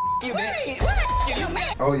 stupid ass. You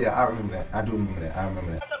bitch. Oh yeah, I remember that. I do remember that. I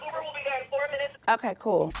remember that. Okay,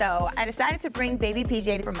 cool. So I decided to bring baby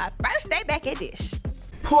PJ for my first day back at Dish.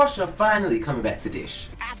 Portia finally coming back to Dish.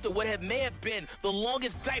 After what may have been the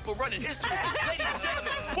longest diaper run in history, ladies and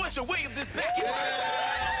gentlemen, Portia Williams is back.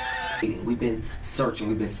 We've been searching,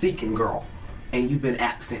 we've been seeking, girl, and you've been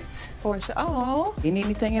absent. Portia, oh. You need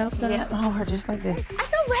anything else done? Yeah. Oh, her just like this. I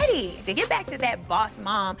feel ready to get back to that boss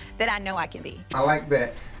mom that I know I can be. I like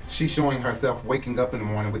that she's showing herself waking up in the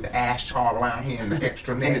morning with the ash all around here and the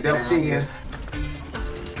extra neck And the double down chin. here.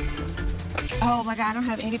 Oh my God, I don't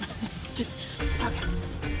have any.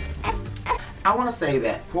 I want to say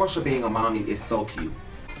that Portia being a mommy is so cute.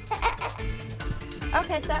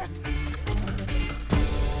 Okay, sir.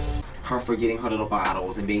 Her forgetting her little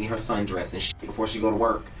bottles and being in her sundress and shit before she go to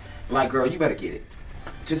work. Like, girl, you better get it.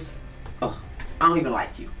 Just, I don't even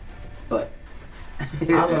like you, but.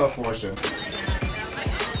 I love Portia.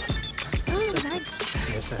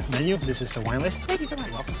 Here's the menu. This is the wine list. Thank you so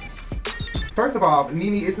much. Welcome. First of all,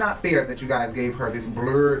 Nene, it's not fair that you guys gave her this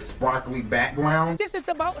blurred, sparkly background. This is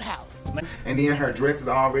the boathouse. And then her dress is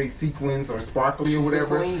already sequins or sparkly or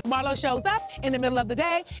whatever. Marlo shows up in the middle of the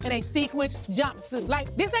day in a sequins jumpsuit.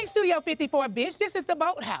 Like, this ain't Studio 54, bitch. This is the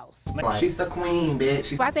boathouse. She's the queen,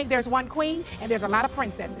 bitch. So I think there's one queen and there's a lot of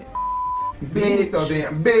princesses. Bitch. So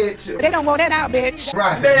damn bitch. They don't want that out, bitch.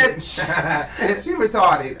 Right, bitch. She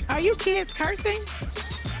retarded. Are you kids cursing?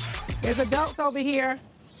 There's adults over here.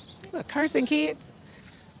 Look, cursing kids.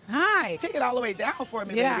 Hi. Take it all the way down for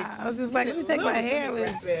me, baby. Yeah, I was just like, let me take my hair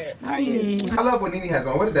loose. How are you? I love what Nene has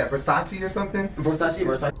on. What is that, Versace or something? Versace.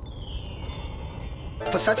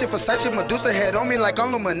 Versace, Medusa head on me like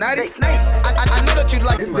I'm Illuminati. I know that you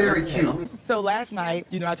like it. It's very cute. So last night,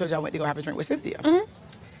 you know, I told you I went to go have a drink with Cynthia.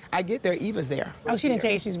 I get there, Eva's there. Oh, she didn't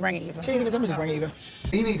tell you she was bringing Eva. She didn't even tell me she was bringing Eva.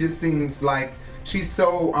 Nene just seems like she's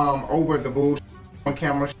so over the bullshit on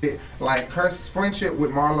camera shit. Like her friendship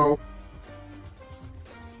with Marlo.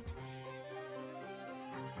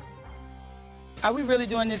 Are we really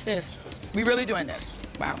doing this, sis? We really doing this?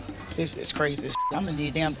 Wow, this is crazy. I'm gonna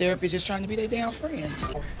need damn therapy just trying to be their damn friend.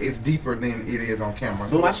 It's deeper than it is on camera.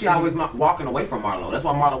 But why she always walking away from Marlo? That's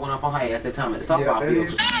why Marlo went off on her ass that time at the softball field.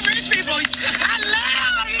 Rich people, I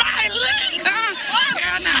love my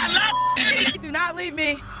league. Do not leave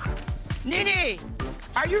me. Nene,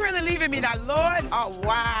 are you really leaving me now, Lord? Oh,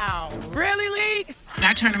 wow. Really, Leaks?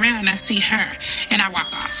 I turn around and I see her and I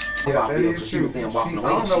walk off. Yeah, that is true. I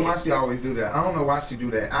don't know why she always do that. I don't know why she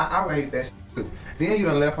do that. I would hate that shit too. Then you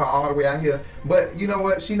done left her all the way out here. But you know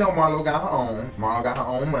what? She know Marlo got her own. Marlo got her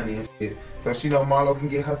own money and shit. So she know Marlo can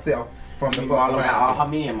get herself from the fuck Marlo around. got all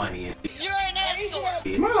her men money and shit. You're an escort.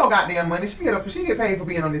 Marlo got damn money. She get paid for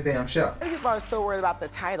being on this damn show. People are so worried about the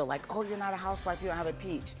title. Like, oh, you're not a housewife. You don't have a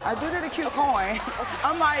peach. I do get a cute coin.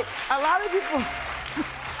 I'm like, a lot of people.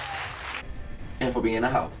 And for being a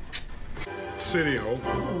hoe. City hoe.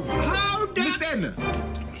 How Listen.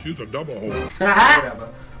 She's a double hoe. Whatever.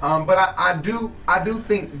 But I do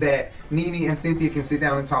think that Nene and Cynthia can sit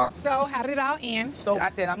down and talk. So how did it all end? So I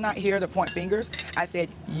said, I'm not here to point fingers. I said,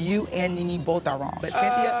 you and Nene both are wrong. But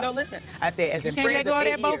Cynthia, no, listen. I said, as in You can't let friends go of of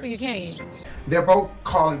that 8 both years. of you, can you? They're both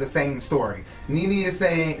calling the same story. Nene is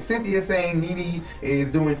saying, Cynthia is saying Nene is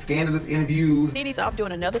doing scandalous interviews. Nene's off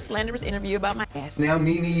doing another slanderous interview about my ass. Now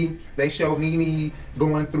they show Nene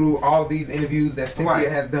going through all of these interviews that Cynthia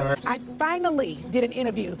has done. I finally did an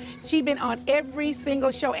interview. She'd been on every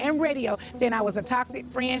single show and radio saying I was a toxic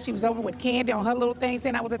friend. She was over with Candy on her little thing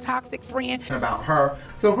saying I was a toxic friend. About her.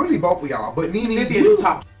 So really both of y'all. But Nene, Cynthia do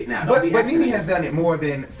talk shit now. But Nene has done it more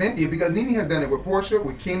than Cynthia because Nene has done it with Portia,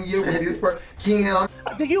 with Kenya, with this person, Kim.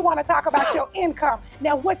 Do you want to talk about your income?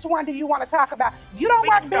 Now, which one do you want to talk about? You don't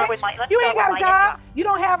work, bitch. You ain't got a job. You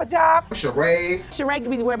don't have a job. Sheree. Sheree could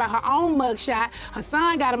be worried about her own mugshot. Her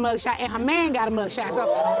son got a mugshot, and her man got a mugshot. So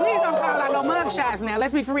please don't call out no mugshots now.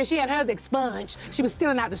 Let's be for real. She had hers expunged. She was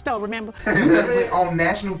stealing out the store, remember? You went on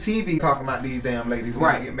national TV talking about these damn ladies.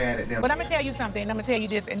 We're gonna get mad at them. But I'm going to tell you something. I'm going to tell you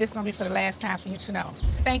this, and this is going to be for the last time for you to know.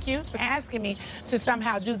 Thank you for asking me to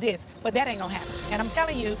somehow do this, but that ain't going to happen. And I'm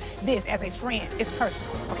telling you this as a friend. It's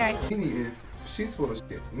personal, okay? Nene she's full of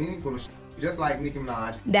shit. Nene full of shit. Just like Nicki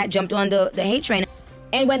Minaj. That jumped on the hate train.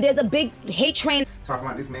 And when there's a big hate train. Talking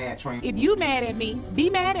about this mad train. If you mad at me, be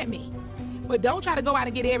mad at me. But don't try to go out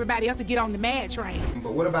and get everybody else to get on the mad train.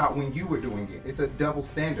 But what about when you were doing it? It's a double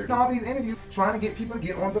standard. All these interviews trying to get people to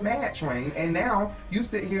get on the mad train, and now you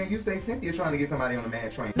sit here and you say Cynthia trying to get somebody on the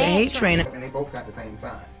mad train. The hate train. And they both got the same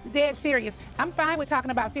side. Dead serious. I'm fine with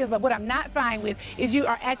talking about feelings, but what I'm not fine with is you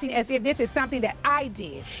are acting as if this is something that I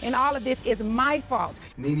did, and all of this is my fault.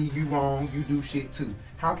 Nene, you wrong. You do shit too.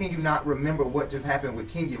 How can you not remember what just happened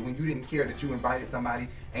with Kenya when you didn't care that you invited somebody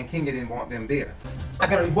and Kenya didn't want them there? I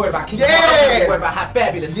gotta be worried about Kenya. Yes! I gotta be worried about how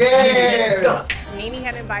fabulous yes! Nene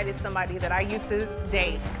had invited somebody that I used to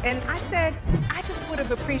date, and I said, I just would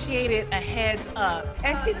have appreciated a heads up.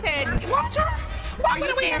 And she said, What? Why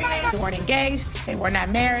would we invite? They weren't engaged. They were not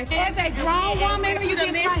married. As a grown woman, you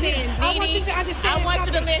can listen. I want you to understand. I want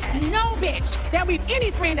you to listen. No, bitch. There'll be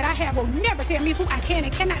any friend that I have will never tell me who I can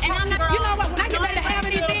and cannot talk to. You know what? When I get ready to have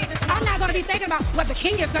anything, I'm not gonna be thinking about whether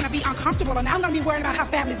Kenya is gonna be uncomfortable, and I'm gonna be worried about how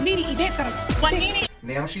fabulous Nene events gonna be.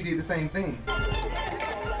 Now she did the same thing.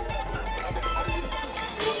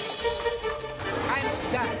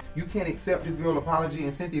 You can't accept this girl apology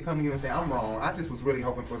and Cynthia come to you and say, I'm wrong. I just was really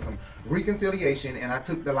hoping for some reconciliation and I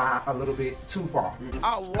took the lie a little bit too far.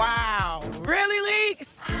 Oh, wow. Really,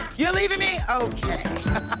 Leaks? You're leaving me? Okay.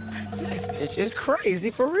 This bitch is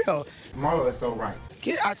crazy, for real. Marlo is so right.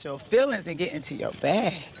 Get out your feelings and get into your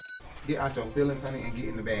bag. Get out your feelings, honey, and get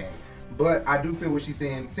in the bag. But I do feel what she's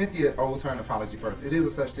saying. Cynthia owes her an apology first. It is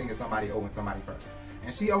a such thing as somebody owing somebody first.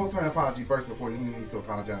 And she owes her an apology first before Nene needs to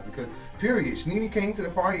apologize. Because, period, Nene came to the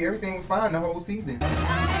party, everything was fine the whole season.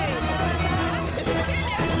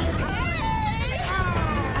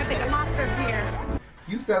 I think a monster's here.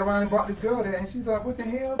 You sat around and brought this girl there, and she's like, what the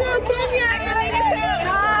hell?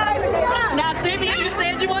 Now, Cynthia, you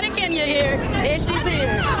said you wanted Kenya here, and she's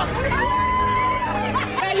here.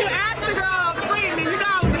 And you asked the girl to free me, you know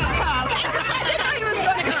I was gonna come. You know you was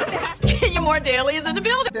gonna come. Kenya Moore Daly is in the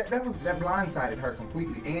building. That blindsided her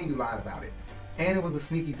completely, and you lied about it. And it was a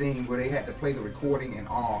sneaky thing where they had to play the recording and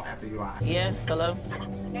all after you lied. Yeah, hello? I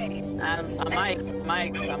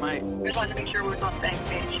might. Just wanted to make sure we were on the same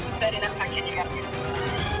page. Setting up my kitchen.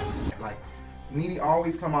 Like, Nene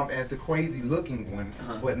always come off as the crazy looking one,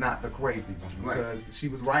 but not the crazy one. Because she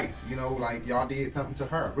was right. You know, like, y'all did something to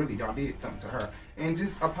her. Really, y'all did something to her. And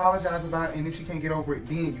just apologize about it, and if she can't get over it,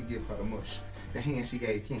 then you give her the mush. The hand she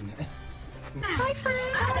gave Kenya. Hi,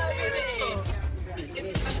 friend. I know you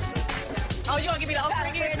did. Oh, you want to give me the okra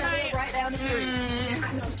again tonight? Right down the street.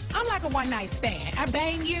 I'm like a one-night stand. I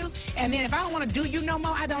bang you, and then if I don't want to do you no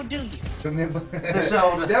more, I don't do you. Remember?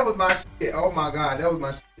 That was my shit. Oh my God, that was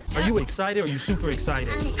my shit. Are you excited or are you super excited?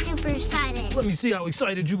 I'm super excited. Let me see how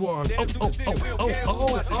excited you are.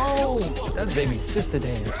 Oh. That's baby's sister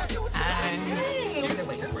dance.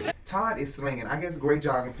 Todd is slinging. I guess gray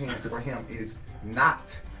jogging pants for him is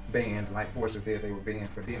not banned like Portia said they were banned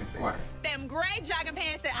for Dennis. Them gray jogging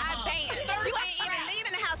pants that I banned. You ain't even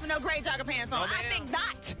leaving the house with no gray jogging pants on. I think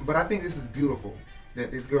not. But I think this is beautiful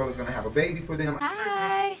that this girl is going to have a baby for them.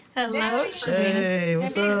 Hi. Hello. Hey,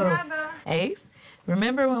 what's up? Ace,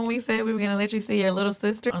 remember when we said we were going to let you see your little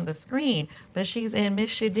sister on the screen, but she's in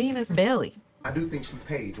Miss Shadina's belly? I do think she's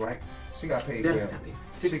paid, right? She got paid Definitely. well.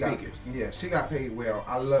 Six figures. Yeah, she got paid well.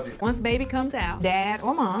 I love it. Once baby comes out, dad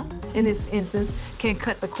or mom, in this instance, can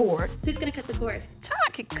cut the cord. Who's gonna cut the cord?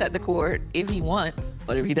 Todd can cut the cord if he wants,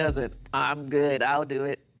 but if he doesn't, I'm good. I'll do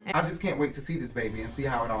it. I just can't wait to see this baby and see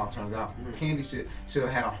how it all turns out. Candy should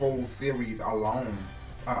have had a whole series alone.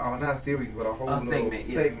 Not a series, but a whole little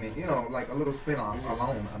segment, you know, like a little spin-off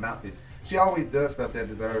alone about this. She always does stuff that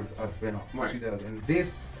deserves a spin-off. She does. And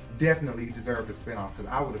this definitely deserved a spin-off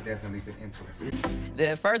because I would have definitely been interested.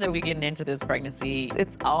 The further we get into this pregnancy,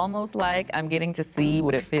 it's almost like I'm getting to see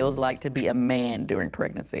what it feels like to be a man during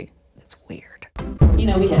pregnancy. It's weird. You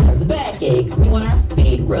know, we have the backaches. We want our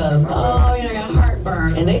feet rubbed. Oh, you know, I got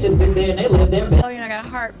heartburn. And they just sit there and they live their best. Oh, you know, I got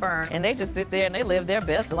heartburn. And they just sit there and they live their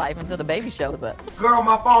best life until the baby shows up. Girl,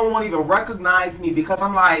 my phone won't even recognize me because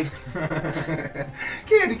I'm like...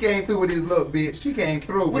 Candy came through with his look, bitch. She came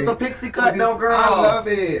through with the pixie cut, no girl. I love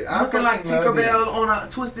it. Looking like Tinkerbell on a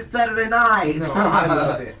Twisted Saturday Night. No, I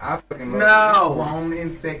love it. I fucking love it. It's grown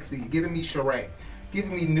and sexy. Giving me Shrek.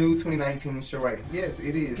 Giving me new 2019 Shrek. Yes,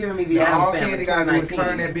 it is. Giving me the all Addams Candy Family got to do is 2019.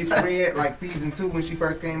 turn that bitch red like season 2 when she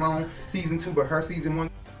first came on. Season 2, but her season 1.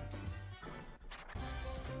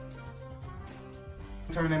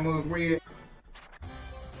 Turn that mug red.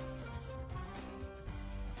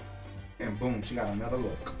 And boom, she got another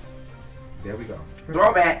look. There we go.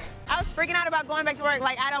 Throwback. I was freaking out about going back to work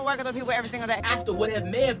like I don't work with other people every single day. After what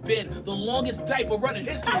may have been the longest diaper run in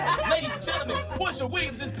history, ladies and gentlemen, Portia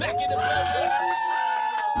Williams is back in the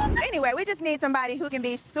building. Anyway, we just need somebody who can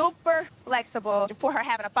be super flexible for her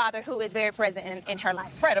having a father who is very present in her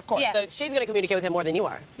life. Fred, of course. Yeah. So she's going to communicate with him more than you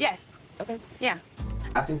are. Yes. Okay. Yeah.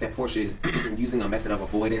 I think that Portia is using a method of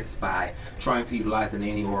avoidance by trying to utilize the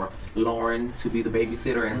nanny or Lauren to be the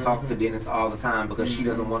babysitter and talk to Dennis all the time because she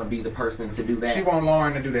doesn't want to be the person to do that. She want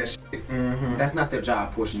Lauren to do that shit. That's not their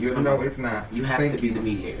job, Portia. You're the No, mother. it's not. You have to be the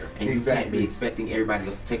mediator. And you can't be expecting everybody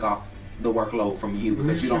else to take off the workload from you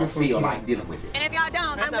because you don't feel like dealing with it. And if y'all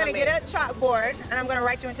don't, I'm going to get a chalkboard and I'm going to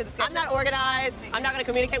write you into the schedule. I'm not organized. I'm not going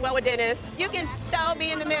to communicate well with Dennis. You can still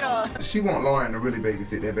be in the middle. She want Lauren to really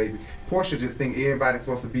babysit that baby. Portia just think everybody's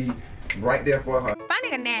supposed to be right there for her.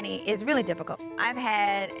 Finding a nanny is really difficult. I've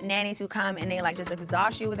had nannies who come and they like just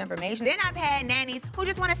exhaust you with information. Then I've had nannies who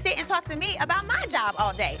just want to sit and talk to me about my job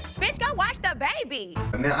all day. Bitch, go watch the baby.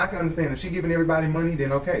 Now I can understand if she giving everybody money,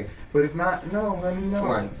 then okay. But if not, no, honey, no.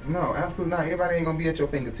 Right. No, absolutely not. Everybody ain't gonna be at your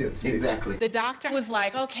fingertips. Bitch. Exactly. The doctor was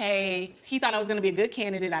like, okay, he thought I was gonna be a good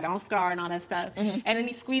candidate. I don't scar and all that stuff. And then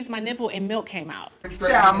he squeezed my nipple and milk came out.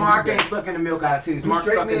 Child, Mark ain't sucking the milk out of titties.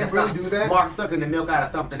 Mark's sucking the Mark's sucking the milk out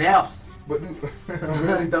of something else. But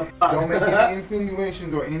don't make any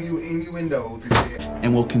insinuations or any innuendos.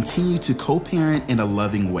 And will continue to co-parent in a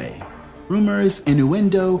loving way. Rumors,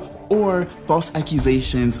 innuendo, or false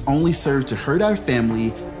accusations only serve to hurt our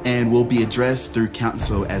family and will be addressed through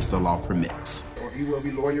counsel as the law permits. he will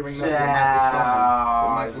be lawyering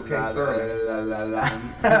up with Michael K. Sterling.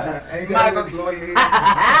 Ain't that his lawyer?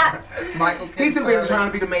 Michael K. He's too busy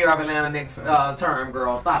trying to be the mayor of Atlanta next term,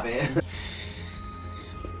 girl. Stop it.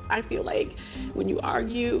 I feel like when you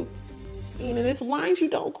argue, you know, there's lines you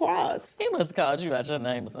don't cross. He must have called you out your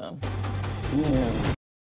name or something.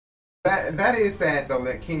 That is sad though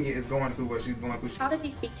that Kenya is going through what she's going through. How does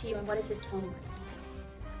he speak to you and what is his tone like?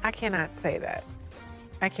 I cannot say that.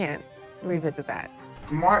 I can't revisit that.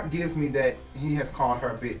 Mark gives me that he has called her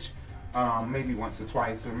a bitch maybe once or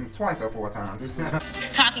twice or 4 times.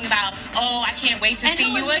 Talking about, oh, I can't wait to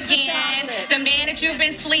see you again. The man that you've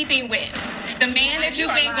been sleeping with. The man that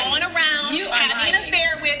you've been going around having an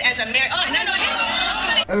affair with as a married.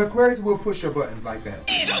 Oh, no. An Aquarius will push your buttons like that.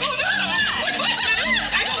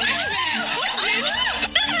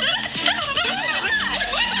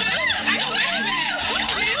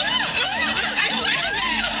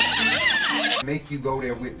 Make you go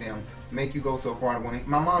there with them, make you go so far.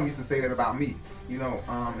 My mom used to say that about me, you know,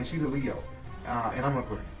 and she's a Leo, and I'm an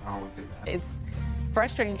Aquarius. I always say that. It's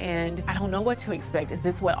frustrating, and I don't know what to expect. Is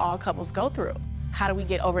this what all couples go through? How do we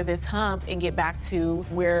get over this hump and get back to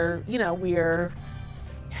where, you know, we're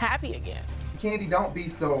happy again? Candy, don't be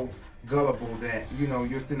so gullible that, you know,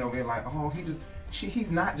 you're sitting over here like, oh,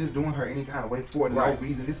 he's not just doing her any kind of way for no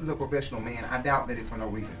reason. This is a professional man. I doubt that it's for no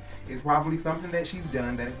reason. It's probably something that she's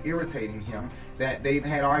done that is irritating him, that they've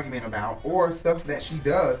had argument about, or stuff that she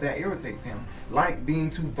does that irritates him, like being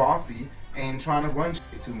too bossy and trying to run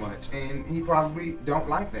shit too much. And he probably don't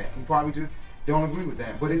like that. He probably just don't agree with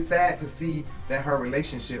that. But it's sad to see that her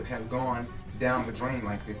relationship has gone down the drain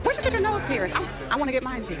like this. Where'd you get your nose pierced? I want to get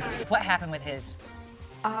mine pierced. What happened with his?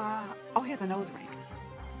 Oh, he has a nose ring.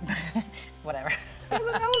 Whatever. It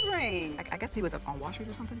was a nose ring. I guess he was on Wall Street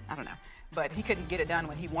or something. I don't know. But he couldn't get it done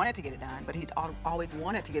when he wanted to get it done. But he always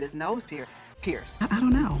wanted to get his nose pierced. I don't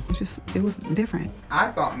know. It was different. I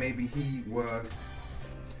thought maybe he was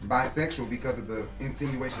bisexual because of the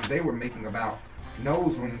insinuations they were making about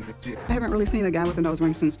nose rings and shit. I haven't really seen a guy with a nose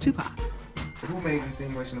ring since Tupac. Who made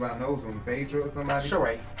insinuation about nose ring? Phaedra or somebody?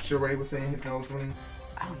 Sheree was saying his nose ring.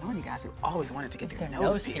 I don't know any guys who always wanted to get their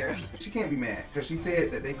nose pierced. She can't be mad because she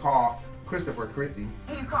said that they call Christopher Chrissy.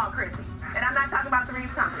 He's called Chrissy. And I'm not talking about the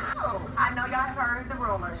Reese Company. Oh, I know y'all have heard the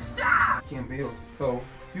rumors. Stop! Kim Bills. So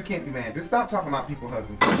you can't be mad. Just stop talking about people's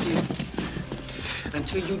husbands.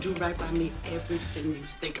 Until you do right by me, everything you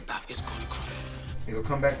think about is gonna crumble. It'll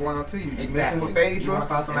come back around to you. Exactly. You messing with Phaedra,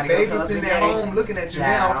 and Phaedra's sitting at home looking at you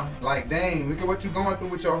now, like, dang, look at what you're going through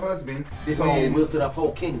with your husband. This whole wilted up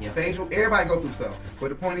whole Kenya. Phaedra, everybody go through stuff. But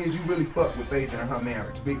the point is, you really fucked with Phaedra and her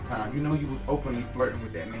marriage, big time. You know you was openly flirting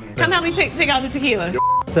with that man. Come help me take out the tequila.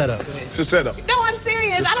 Set up. It's a setup. No, I'm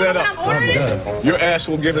serious. I don't know what I'm ordering. Your ass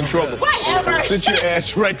will get in trouble. Whatever. Sit your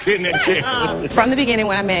ass right there in that chair. From the beginning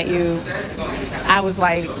when I met you, I was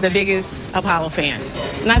like the biggest Apollo fan.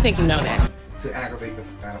 And I think you know that. To aggravate the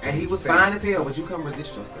and he was fine as hell, but you couldn't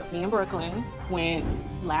resist yourself. Me and Brooklyn went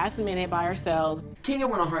last minute by ourselves. Kenya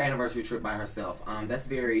went on her anniversary trip by herself. That's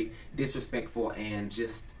very disrespectful and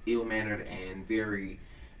just ill-mannered and very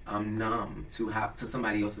numb to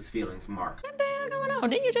somebody else's feelings, Mark. What the hell going on?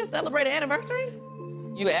 Didn't you just celebrate an anniversary?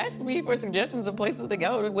 You asked me for suggestions of places to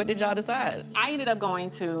go. What did y'all decide? I ended up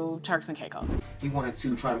going to Turks and Caicos. He wanted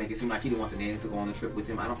to try to make it seem like he didn't want the nanny to go on the trip with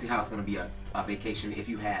him. I don't see how it's going to be a vacation if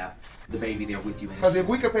you have the baby there with you. Because if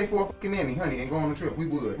we could pay for a fucking nanny, honey, and go on the trip, we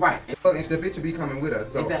would. Right. And the bitch would be coming with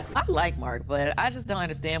us. So. Exactly. I like Mark, but I just don't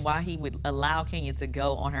understand why he would allow Kenya to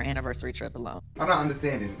go on her anniversary trip alone. I'm not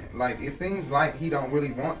understanding that. Like, it seems like he don't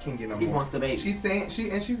really want Kenya no more. He wants the baby. She's saying,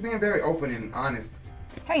 she's being very open and honest.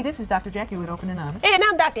 Hey, this is Dr. Jackie with Open and Honest. And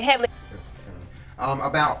I'm Dr. Headley.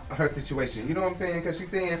 About her situation. You know what I'm saying? Because she's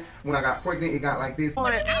saying, when I got pregnant, it got like this.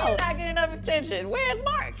 But you know, not getting enough attention. Where's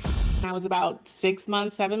Mark? I was about 6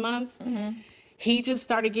 months, 7 months. He just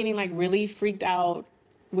started getting like really freaked out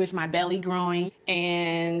with my belly growing.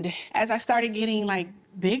 And as I started getting like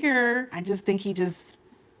bigger, I just think he just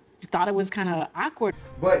thought it was kind of awkward.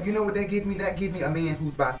 But you know what that give me? That give me a man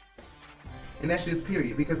who's bisexual. And that's just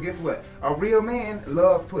period. Because guess what? A real man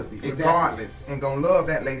love pussy regardless, and gonna love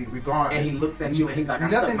that lady regardless. And he looks at you and he's like, I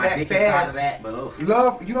stuck my dick inside of that, but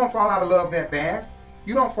love, you don't fall out of love that fast.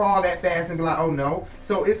 You don't fall that fast and be like, oh no.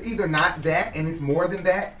 So it's either not that and it's more than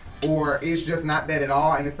that, or it's just not that at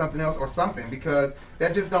all and it's something else or something, because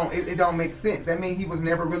that just don't, it don't make sense. That means he was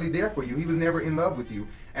never really there for you. He was never in love with you.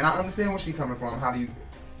 And I understand where she's coming from. How do you,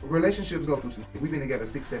 relationships go through some, we've been together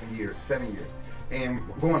 7 years. And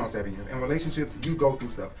going on 7 years. And relationships, you go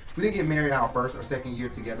through stuff. We didn't get married our first or second year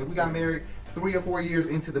together. We got married 3 or 4 years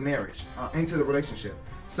into the marriage, into the relationship.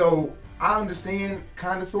 So I understand,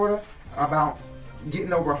 kind of, sort of, about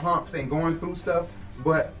getting over humps and going through stuff,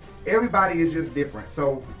 but everybody is just different.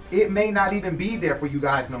 So it may not even be there for you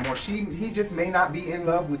guys no more. He just may not be in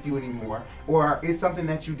love with you anymore, or it's something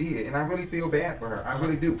that you did, and I really feel bad for her. I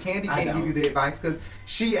really do. Candy can't give you the advice because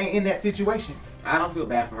she ain't in that situation. I don't feel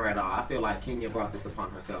bad for her at all. I feel like Kenya brought this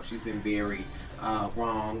upon herself. She's been very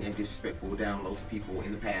wrong and disrespectful down low to people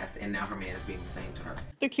in the past, and now her man is being the same to her.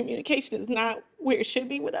 The communication is not where it should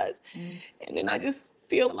be with us. And then I just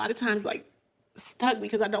feel a lot of times like stuck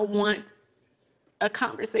because I don't want a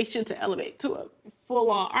conversation to elevate to a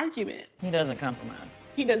full-on argument. He doesn't compromise.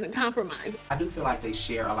 He doesn't compromise. I do feel like they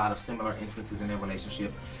share a lot of similar instances in their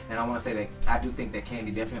relationship, and I want to say that I do think that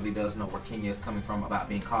Candy definitely does know where Kenya is coming from about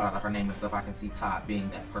being called out of her name and stuff. I can see Todd being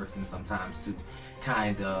that person sometimes to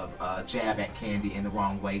kind of jab at Candy in the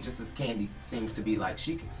wrong way, just as Candy seems to me like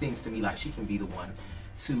she can be the one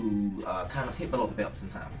to kind of hit below the belt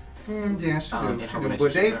sometimes. Yeah, she do.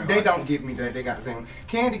 But they don't give me that. They got the same.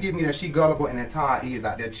 Candy give me that she gullible, and that Todd is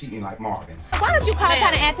out there cheating like Marvin. Why don't you call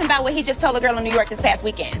kind of ask him about what he just told a girl in New York this past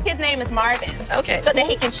weekend? His name is Marvin. Okay. So that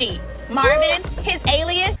he can cheat. Marvin, his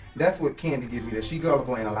alias. That's what Candy give me, that she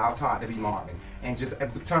gullible and allow Todd to be Marvin, and just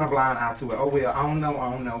turn a blind eye to it. Oh well, I don't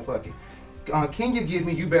know, fuck it. Kenya give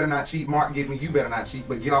me, you better not cheat. Mark give me, you better not cheat,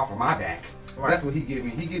 but get off of my back. Right. That's what he give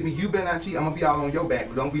me. He give me, you better not cheat. I'm gonna be all on your back,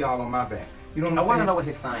 but don't be all on my back. You know what I'm saying? I want to know what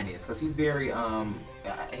his sign is, because he's very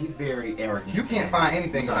arrogant. You can't find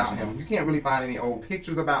anything about him. You can't really find any old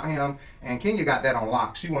pictures about him. And Kenya got that on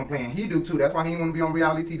lock. She wasn't playing. He do too. That's why he didn't want to be on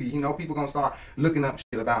reality TV. You know, people gonna start looking up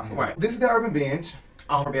shit about him. Right. This is the Urban Binge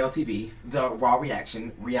on Rebel TV, the Raw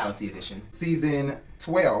Reaction Reality Edition, season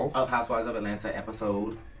 12 of Housewives of Atlanta,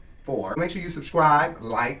 episode 4. Make sure you subscribe,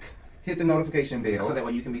 like, hit the notification bell, so that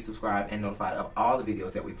way you can be subscribed and notified of all the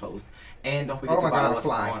videos that we post. And don't forget to follow us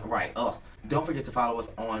on don't forget to follow us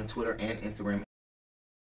on Twitter and Instagram.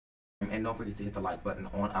 And don't forget to hit the like button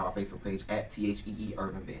on our Facebook page at THEE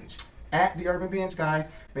Urban Binge. At the Urban Binge, guys.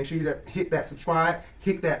 Make sure you hit that subscribe,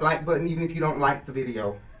 hit that like button even if you don't like the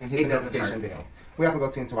video, and hit the notification bell. We have to go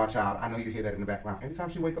tend to our child. I know you hear that in the background. Every time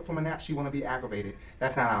she wake up from a nap, she want to be aggravated.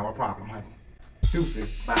 That's not our problem, honey.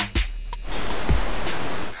 Deuces. Bye.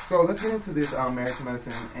 So let's get into this Married to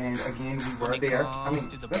Medicine, and again, we were there. Let's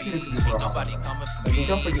get into this. Again,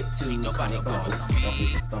 don't forget to comment below, don't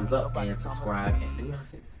forget to thumbs up and subscribe, and do you ever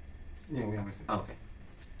see this? Yeah, we always see this. Okay.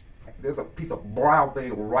 There's a piece of brow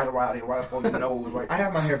thing right around here, right up on the nose. Right. I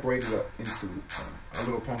have my hair braided up into a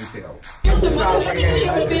little ponytail. You boosted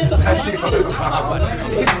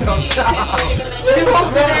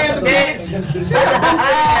ass, bitch!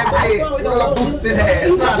 Boosted ass.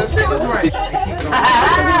 Let's celebrate.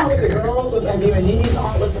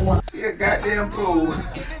 She a goddamn fool.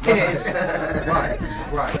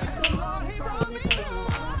 Right.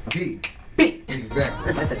 B.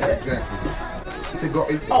 Exactly. To go.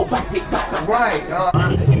 Right.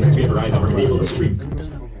 Keep your eyes on the street.